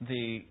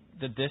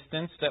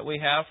distance that we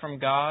have from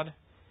God.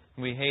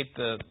 We hate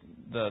the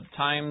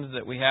times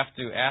that we have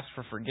to ask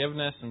for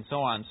forgiveness and so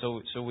on.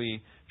 So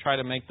we try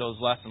to make those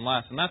less and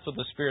less, and that's what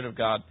the Spirit of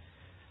God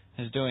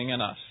is doing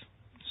in us.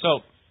 So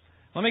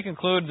let me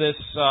conclude this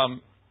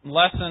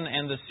lesson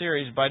and the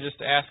series by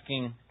just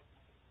asking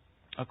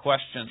a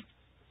question.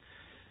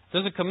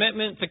 Does a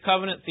commitment to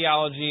covenant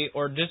theology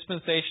or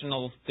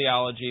dispensational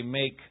theology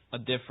make a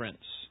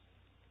difference?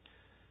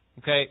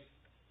 Okay,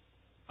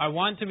 I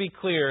want to be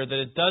clear that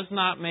it does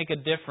not make a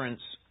difference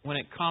when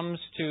it comes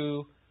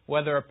to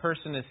whether a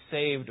person is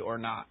saved or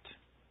not.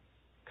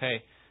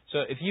 Okay? So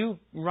if you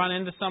run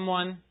into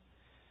someone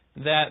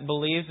that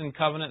believes in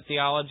covenant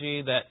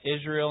theology, that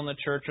Israel and the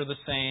church are the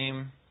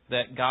same,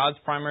 that God's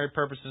primary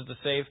purpose is to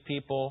save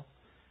people,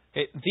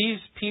 these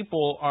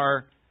people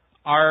are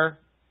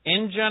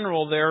in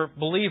general, they're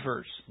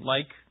believers.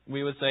 Like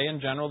we would say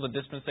in general, the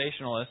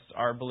dispensationalists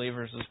are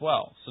believers as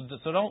well.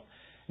 So don't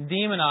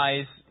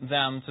demonize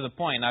them to the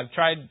point. I've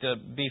tried to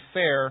be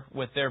fair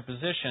with their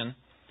position.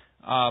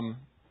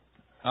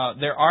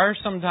 There are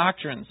some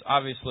doctrines,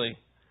 obviously,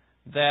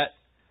 that,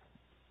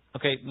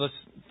 okay, let's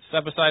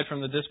step aside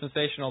from the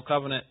dispensational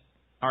covenant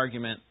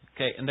argument.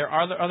 Okay, and there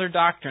are other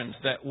doctrines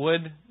that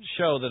would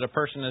show that a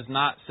person is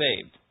not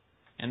saved.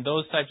 And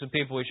those types of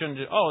people, we shouldn't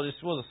just,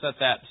 we'll just set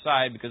that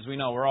aside because we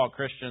know we're all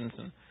Christians.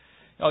 And,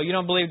 you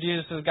don't believe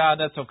Jesus is God,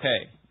 that's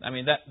okay. I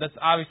mean, that's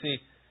obviously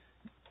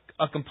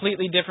a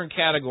completely different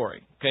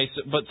category. Okay,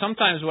 but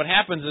sometimes what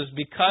happens is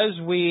because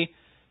we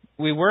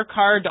work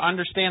hard to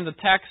understand the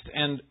text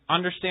and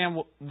understand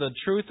the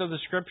truth of the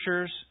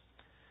Scriptures,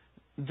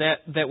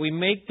 that we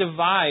make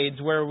divides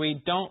where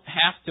we don't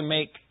have to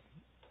make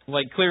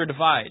like clear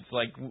divides.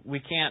 Like we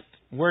can't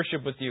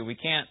worship with you, we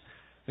can't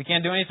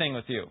do anything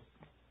with you,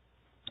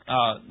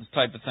 this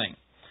type of thing.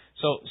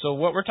 So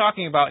what we're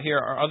talking about here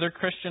are other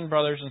Christian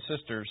brothers and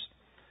sisters,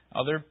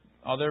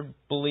 other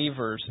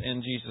believers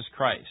in Jesus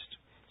Christ.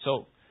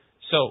 So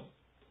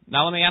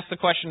now let me ask the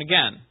question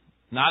again.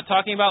 Not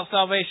talking about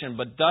salvation,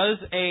 but does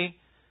a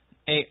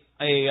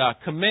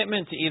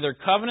commitment to either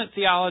covenant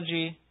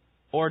theology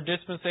or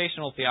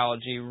dispensational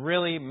theology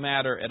really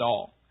matter at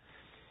all?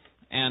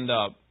 And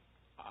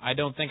I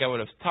don't think I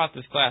would have taught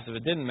this class if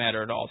it didn't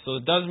matter at all. So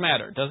it does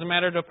matter. It doesn't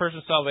matter to a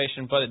person's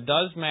salvation, but it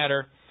does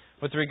matter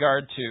with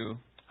regard to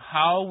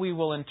how we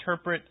will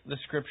interpret the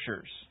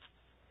Scriptures.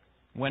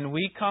 When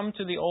we come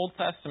to the Old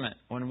Testament,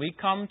 when we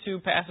come to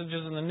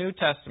passages in the New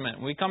Testament,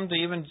 when we come to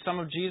even some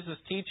of Jesus'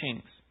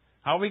 teachings,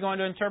 how are we going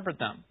to interpret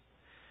them?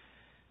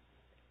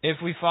 If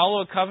we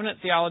follow a covenant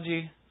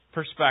theology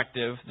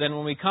perspective, then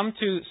when we come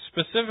to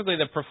specifically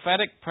the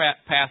prophetic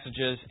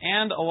passages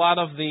and a lot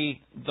of the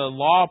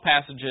law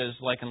passages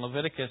like in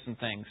Leviticus and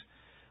things,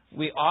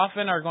 we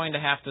often are going to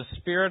have to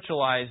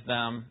spiritualize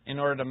them in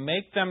order to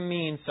make them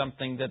mean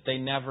something that they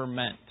never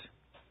meant.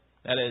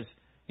 That is,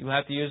 you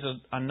have to use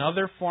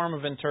another form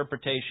of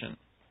interpretation.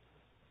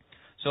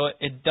 So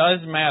it does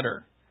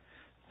matter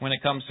when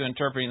it comes to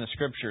interpreting the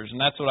Scriptures. And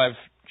that's what I've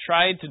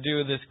tried to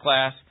do this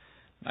class.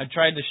 I've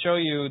tried to show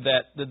you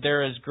that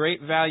there is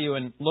great value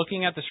in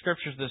looking at the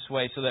Scriptures this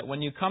way so that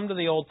when you come to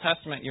the Old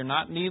Testament, you're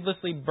not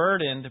needlessly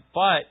burdened,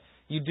 but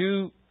you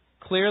do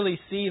clearly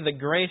see the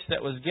grace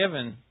that was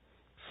given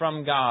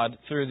from God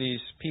through these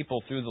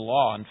people, through the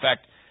law. In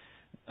fact,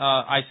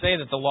 I say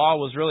that the law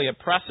was really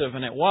oppressive,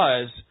 and it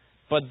was,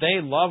 but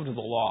they loved the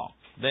law.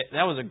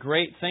 That was a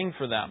great thing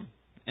for them.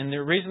 And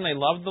the reason they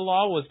loved the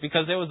law was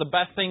because it was the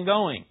best thing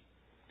going.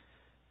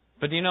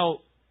 But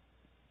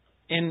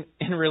in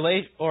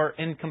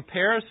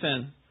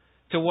comparison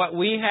to what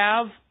we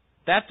have,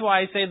 that's why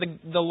I say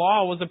the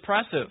law was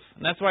oppressive.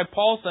 And that's why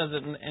Paul says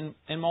it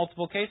in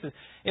multiple cases.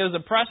 It was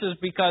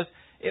oppressive because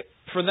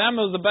for them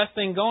it was the best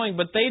thing going,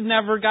 but they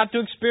never got to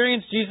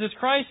experience Jesus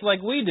Christ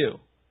like we do.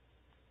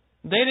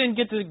 They didn't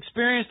get to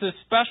experience this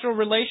special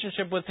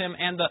relationship with Him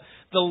and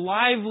the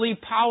lively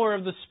power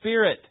of the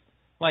Spirit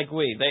like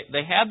we.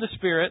 They had the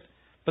Spirit,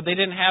 but they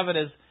didn't have it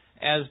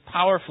as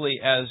powerfully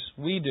as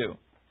we do.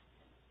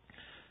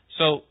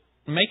 So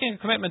making a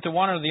commitment to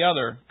one or the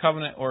other,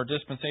 covenant or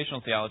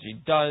dispensational theology,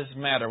 does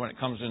matter when it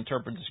comes to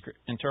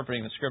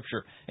interpreting the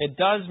Scripture. It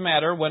does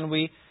matter when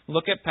we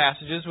look at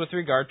passages with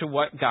regard to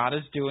what God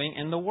is doing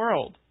in the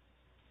world.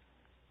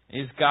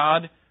 Is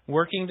God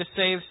working to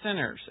save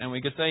sinners? And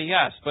we could say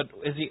yes, but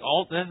is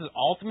this His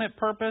ultimate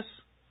purpose?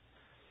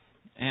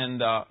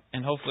 And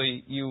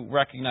hopefully you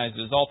recognize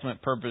His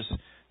ultimate purpose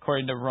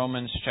according to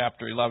Romans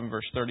chapter 11,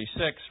 verse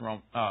 36.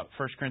 1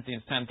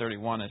 Corinthians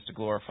 10:31 is to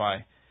glorify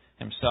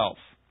Himself.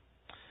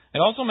 It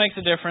also makes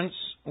a difference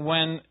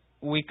when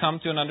we come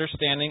to an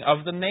understanding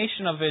of the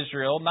nation of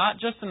Israel, not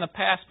just in the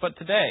past, but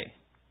today.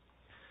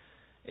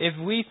 If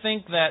we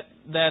think that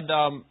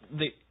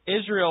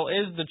Israel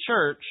is the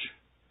church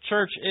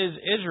is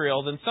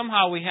Israel, then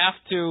somehow we have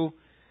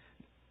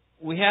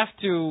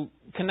to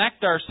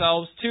connect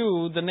ourselves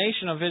to the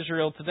nation of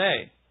Israel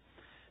today.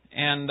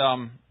 And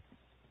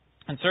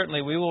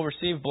certainly we will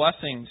receive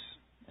blessings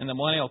in the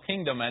millennial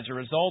kingdom as a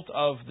result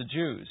of the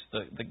Jews,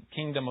 the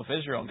kingdom of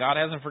Israel. God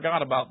hasn't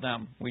forgot about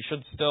them. We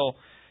should still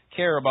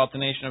care about the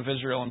nation of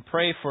Israel and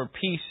pray for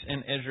peace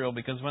in Israel,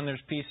 because when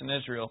there's peace in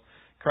Israel,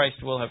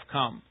 Christ will have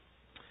come.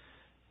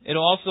 It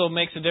also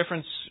makes a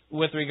difference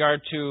with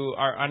regard to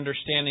our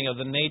understanding of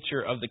the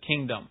nature of the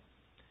kingdom.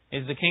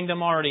 Is the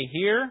kingdom already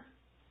here?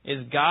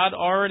 Has God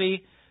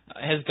already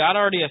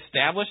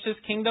established His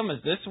kingdom?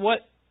 Is this what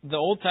the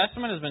Old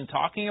Testament has been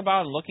talking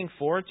about and looking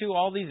forward to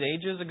all these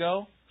ages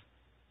ago?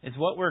 Is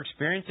what we're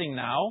experiencing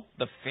now,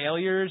 the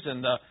failures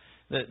and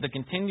the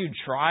continued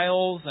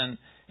trials and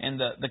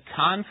the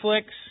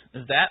conflicts,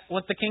 is that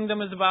what the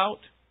kingdom is about?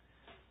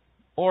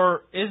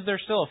 Or is there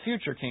still a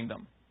future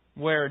kingdom?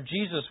 where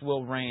Jesus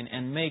will reign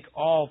and make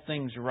all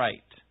things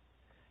right,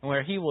 and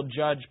where He will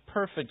judge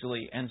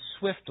perfectly and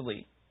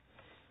swiftly.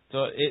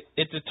 So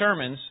it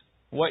determines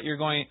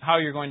how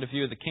you're going to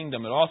view the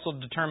kingdom. It also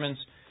determines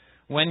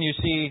when you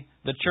see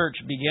the church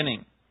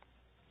beginning.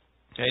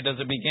 Okay, does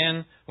it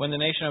begin when the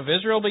nation of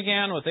Israel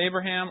began with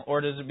Abraham,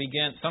 or does it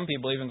begin? Some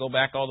people even go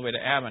back all the way to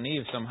Adam and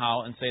Eve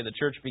somehow and say the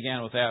church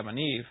began with Adam and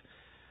Eve,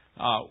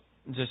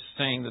 just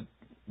saying that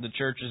the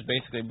church is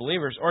basically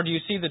believers. Or do you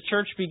see the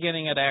church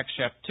beginning at Acts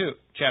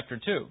chapter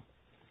 2,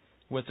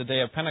 with the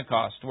day of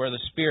Pentecost, where the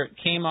Spirit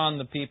came on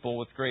the people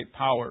with great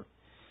power?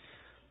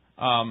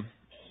 And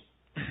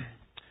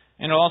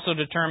it'll also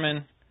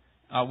determine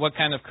what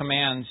kind of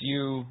commands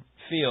you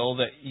feel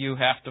that you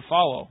have to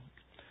follow,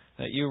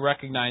 that you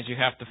recognize you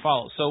have to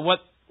follow. So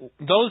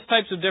those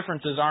types of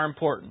differences are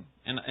important.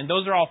 And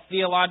those are all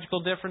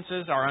theological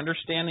differences, our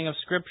understanding of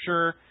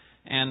Scripture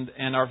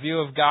and our view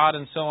of God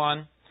and so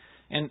on.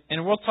 And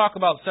we'll talk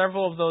about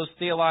several of those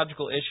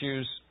theological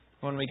issues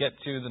when we get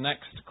to the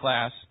next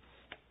class.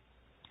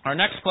 Our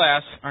next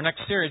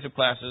series of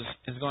classes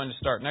is going to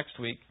start next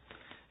week,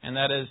 and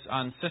that is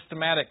on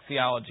systematic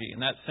theology,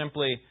 and that's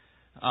simply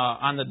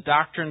on the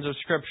doctrines of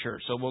Scripture.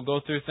 So we'll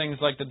go through things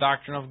like the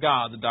doctrine of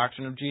God, the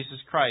doctrine of Jesus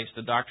Christ,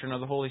 the doctrine of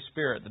the Holy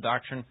Spirit, the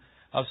doctrine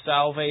of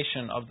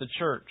salvation, of the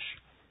church,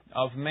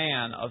 of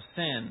man, of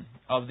sin,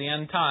 of the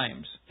end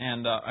times.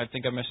 And I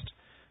think I missed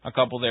a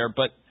couple there,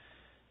 but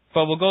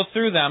we'll go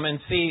through them and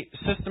see.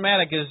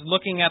 Systematic is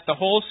looking at the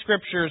whole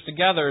Scriptures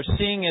together,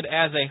 seeing it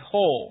as a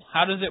whole.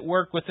 How does it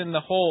work within the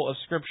whole of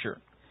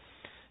Scripture?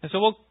 And so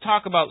we'll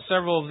talk about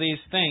several of these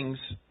things,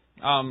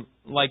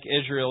 like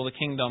Israel, the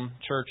kingdom,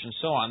 church, and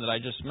so on that I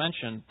just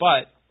mentioned.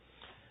 But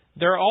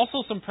there are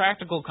also some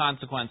practical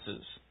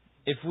consequences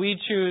if we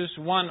choose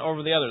one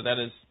over the other, that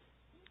is,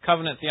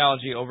 covenant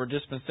theology over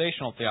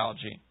dispensational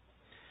theology.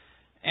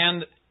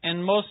 And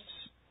most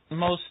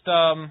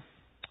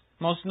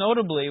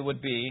notably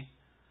would be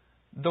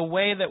the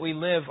way that we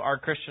live our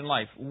Christian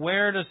life.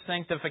 Where does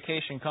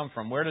sanctification come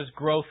from? Where does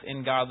growth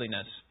in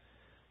godliness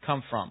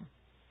come from?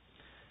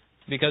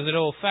 Because it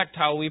will affect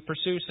how we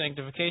pursue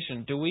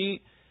sanctification.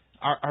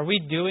 Are we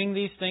doing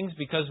these things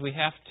because we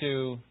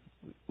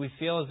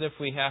feel as if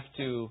we have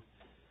to...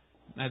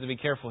 I have to be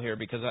careful here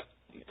because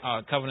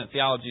covenant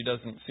theology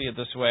doesn't see it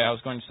this way. I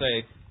was going to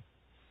say,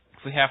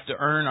 if we have to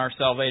earn our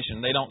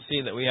salvation. They don't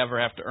see that we ever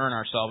have to earn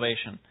our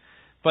salvation.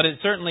 But it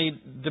certainly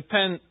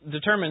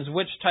determines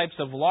which types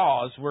of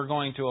laws we're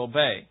going to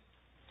obey.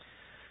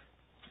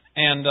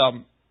 And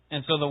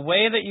so the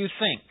way that you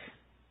think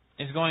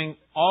is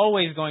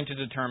always going to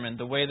determine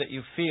the way that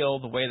you feel,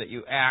 the way that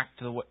you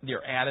act,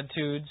 your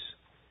attitudes.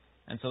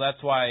 And so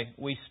that's why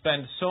we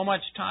spend so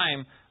much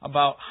time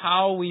about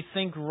how we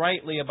think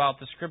rightly about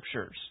the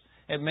Scriptures.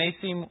 It may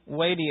seem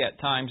weighty at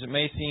times, it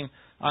may seem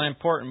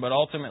unimportant, but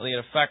ultimately it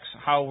affects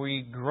how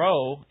we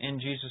grow in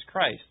Jesus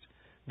Christ.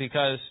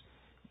 Because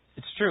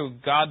it's true,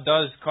 God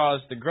does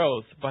cause the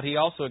growth, but He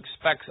also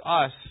expects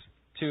us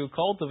to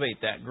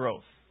cultivate that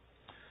growth.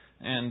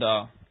 And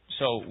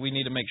so we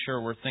need to make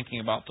sure we're thinking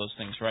about those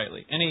things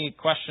rightly. Any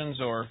questions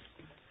or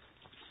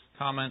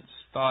comments,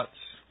 thoughts?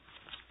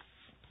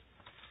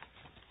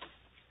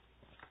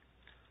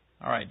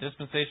 All right,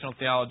 dispensational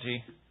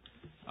theology,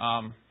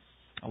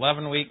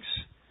 11 weeks,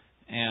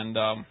 and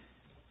we'll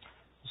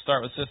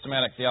start with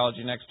systematic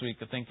theology next week.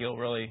 I think you'll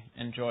really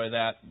enjoy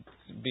that.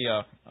 It'll be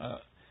a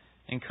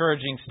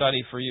encouraging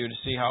study for you to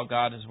see how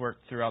God has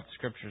worked throughout the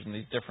Scriptures and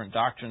these different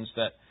doctrines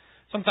that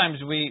sometimes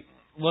we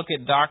look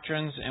at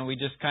doctrines and we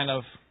just kind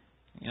of,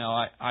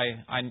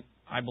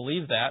 I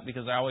believe that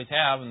because I always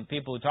have, and the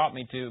people who taught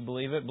me to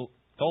believe it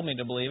told me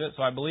to believe it,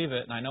 so I believe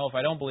it, and I know if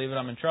I don't believe it,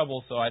 I'm in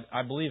trouble, so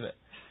I believe it.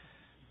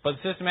 But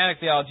systematic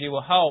theology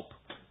will help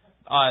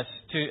us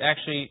to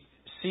actually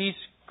see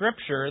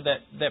Scripture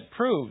that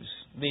proves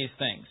these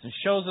things and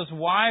shows us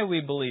why we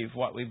believe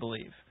what we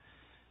believe.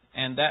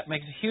 And that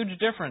makes a huge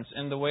difference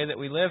in the way that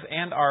we live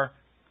and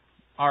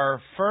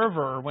our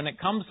fervor when it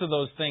comes to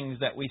those things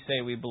that we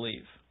say we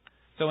believe.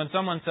 So when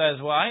someone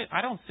says, well,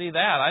 I don't see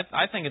that,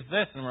 I think it's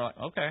this, and we're like,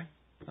 okay,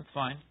 that's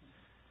fine.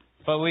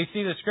 But we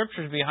see the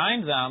Scriptures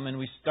behind them, and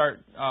we start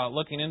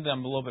looking into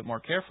them a little bit more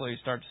carefully. We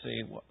start to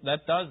see well,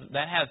 that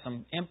has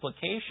some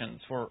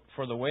implications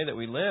for the way that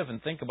we live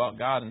and think about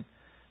God and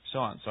so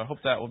on. So I hope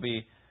that will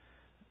be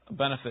a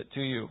benefit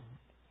to you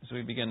as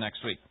we begin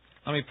next week.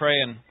 Let me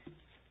pray and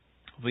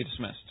we'll be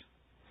dismissed.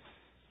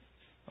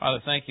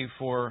 Father, thank you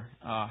for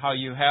how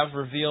you have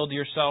revealed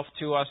yourself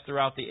to us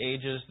throughout the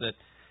ages, that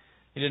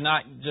you did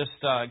not just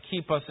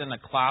keep us in a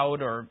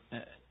cloud or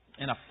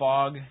in a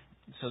fog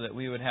so that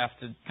we would have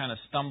to kind of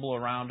stumble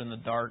around in the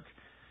dark,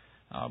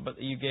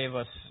 but you gave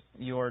us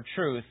your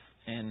truth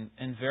in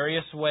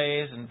various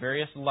ways and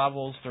various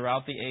levels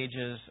throughout the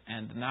ages,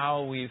 and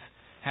now we've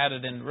had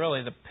it in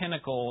really the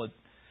pinnacle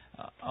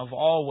of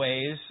all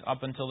ways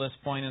up until this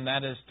point, and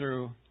that is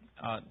through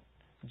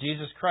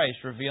Jesus Christ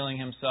revealing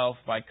Himself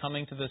by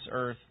coming to this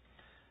earth,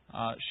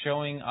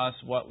 showing us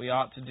what we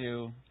ought to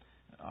do,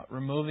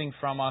 removing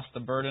from us the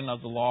burden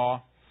of the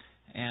law,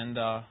 and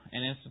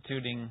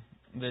instituting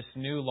this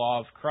new law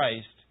of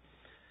Christ.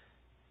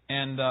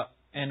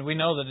 And we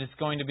know that it's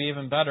going to be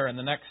even better in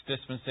the next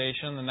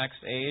dispensation, the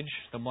next age,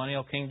 the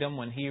millennial kingdom,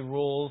 when He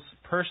rules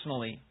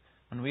personally,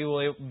 when we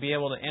will be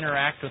able to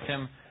interact with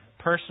Him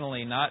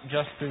personally, not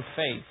just through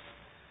faith,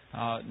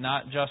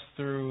 not just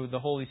through the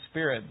Holy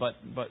Spirit, but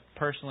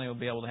personally we'll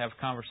be able to have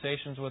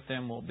conversations with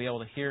Him, we'll be able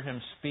to hear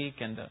Him speak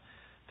and to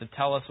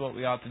tell us what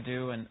we ought to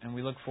do, and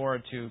we look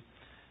forward to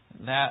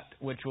that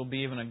which will be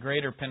even a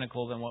greater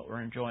pinnacle than what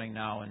we're enjoying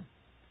now. And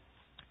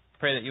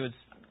pray that You would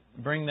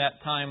bring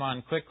that time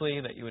on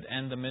quickly, that You would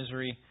end the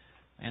misery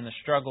and the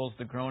struggles,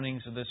 the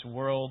groanings of this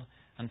world.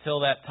 Until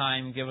that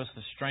time, give us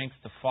the strength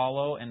to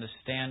follow and to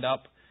stand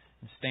up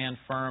and stand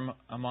firm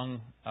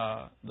among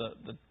the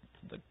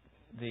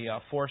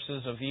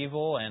forces of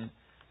evil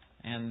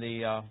and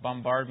the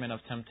bombardment of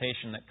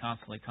temptation that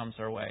constantly comes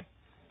our way.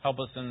 Help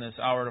us in this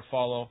hour to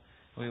follow.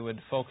 We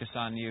would focus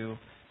on You,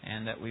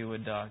 and that we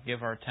would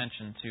give our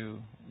attention to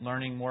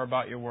learning more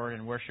about Your Word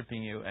and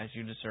worshiping You as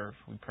You deserve.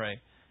 We pray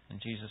in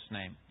Jesus'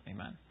 name.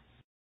 Amen.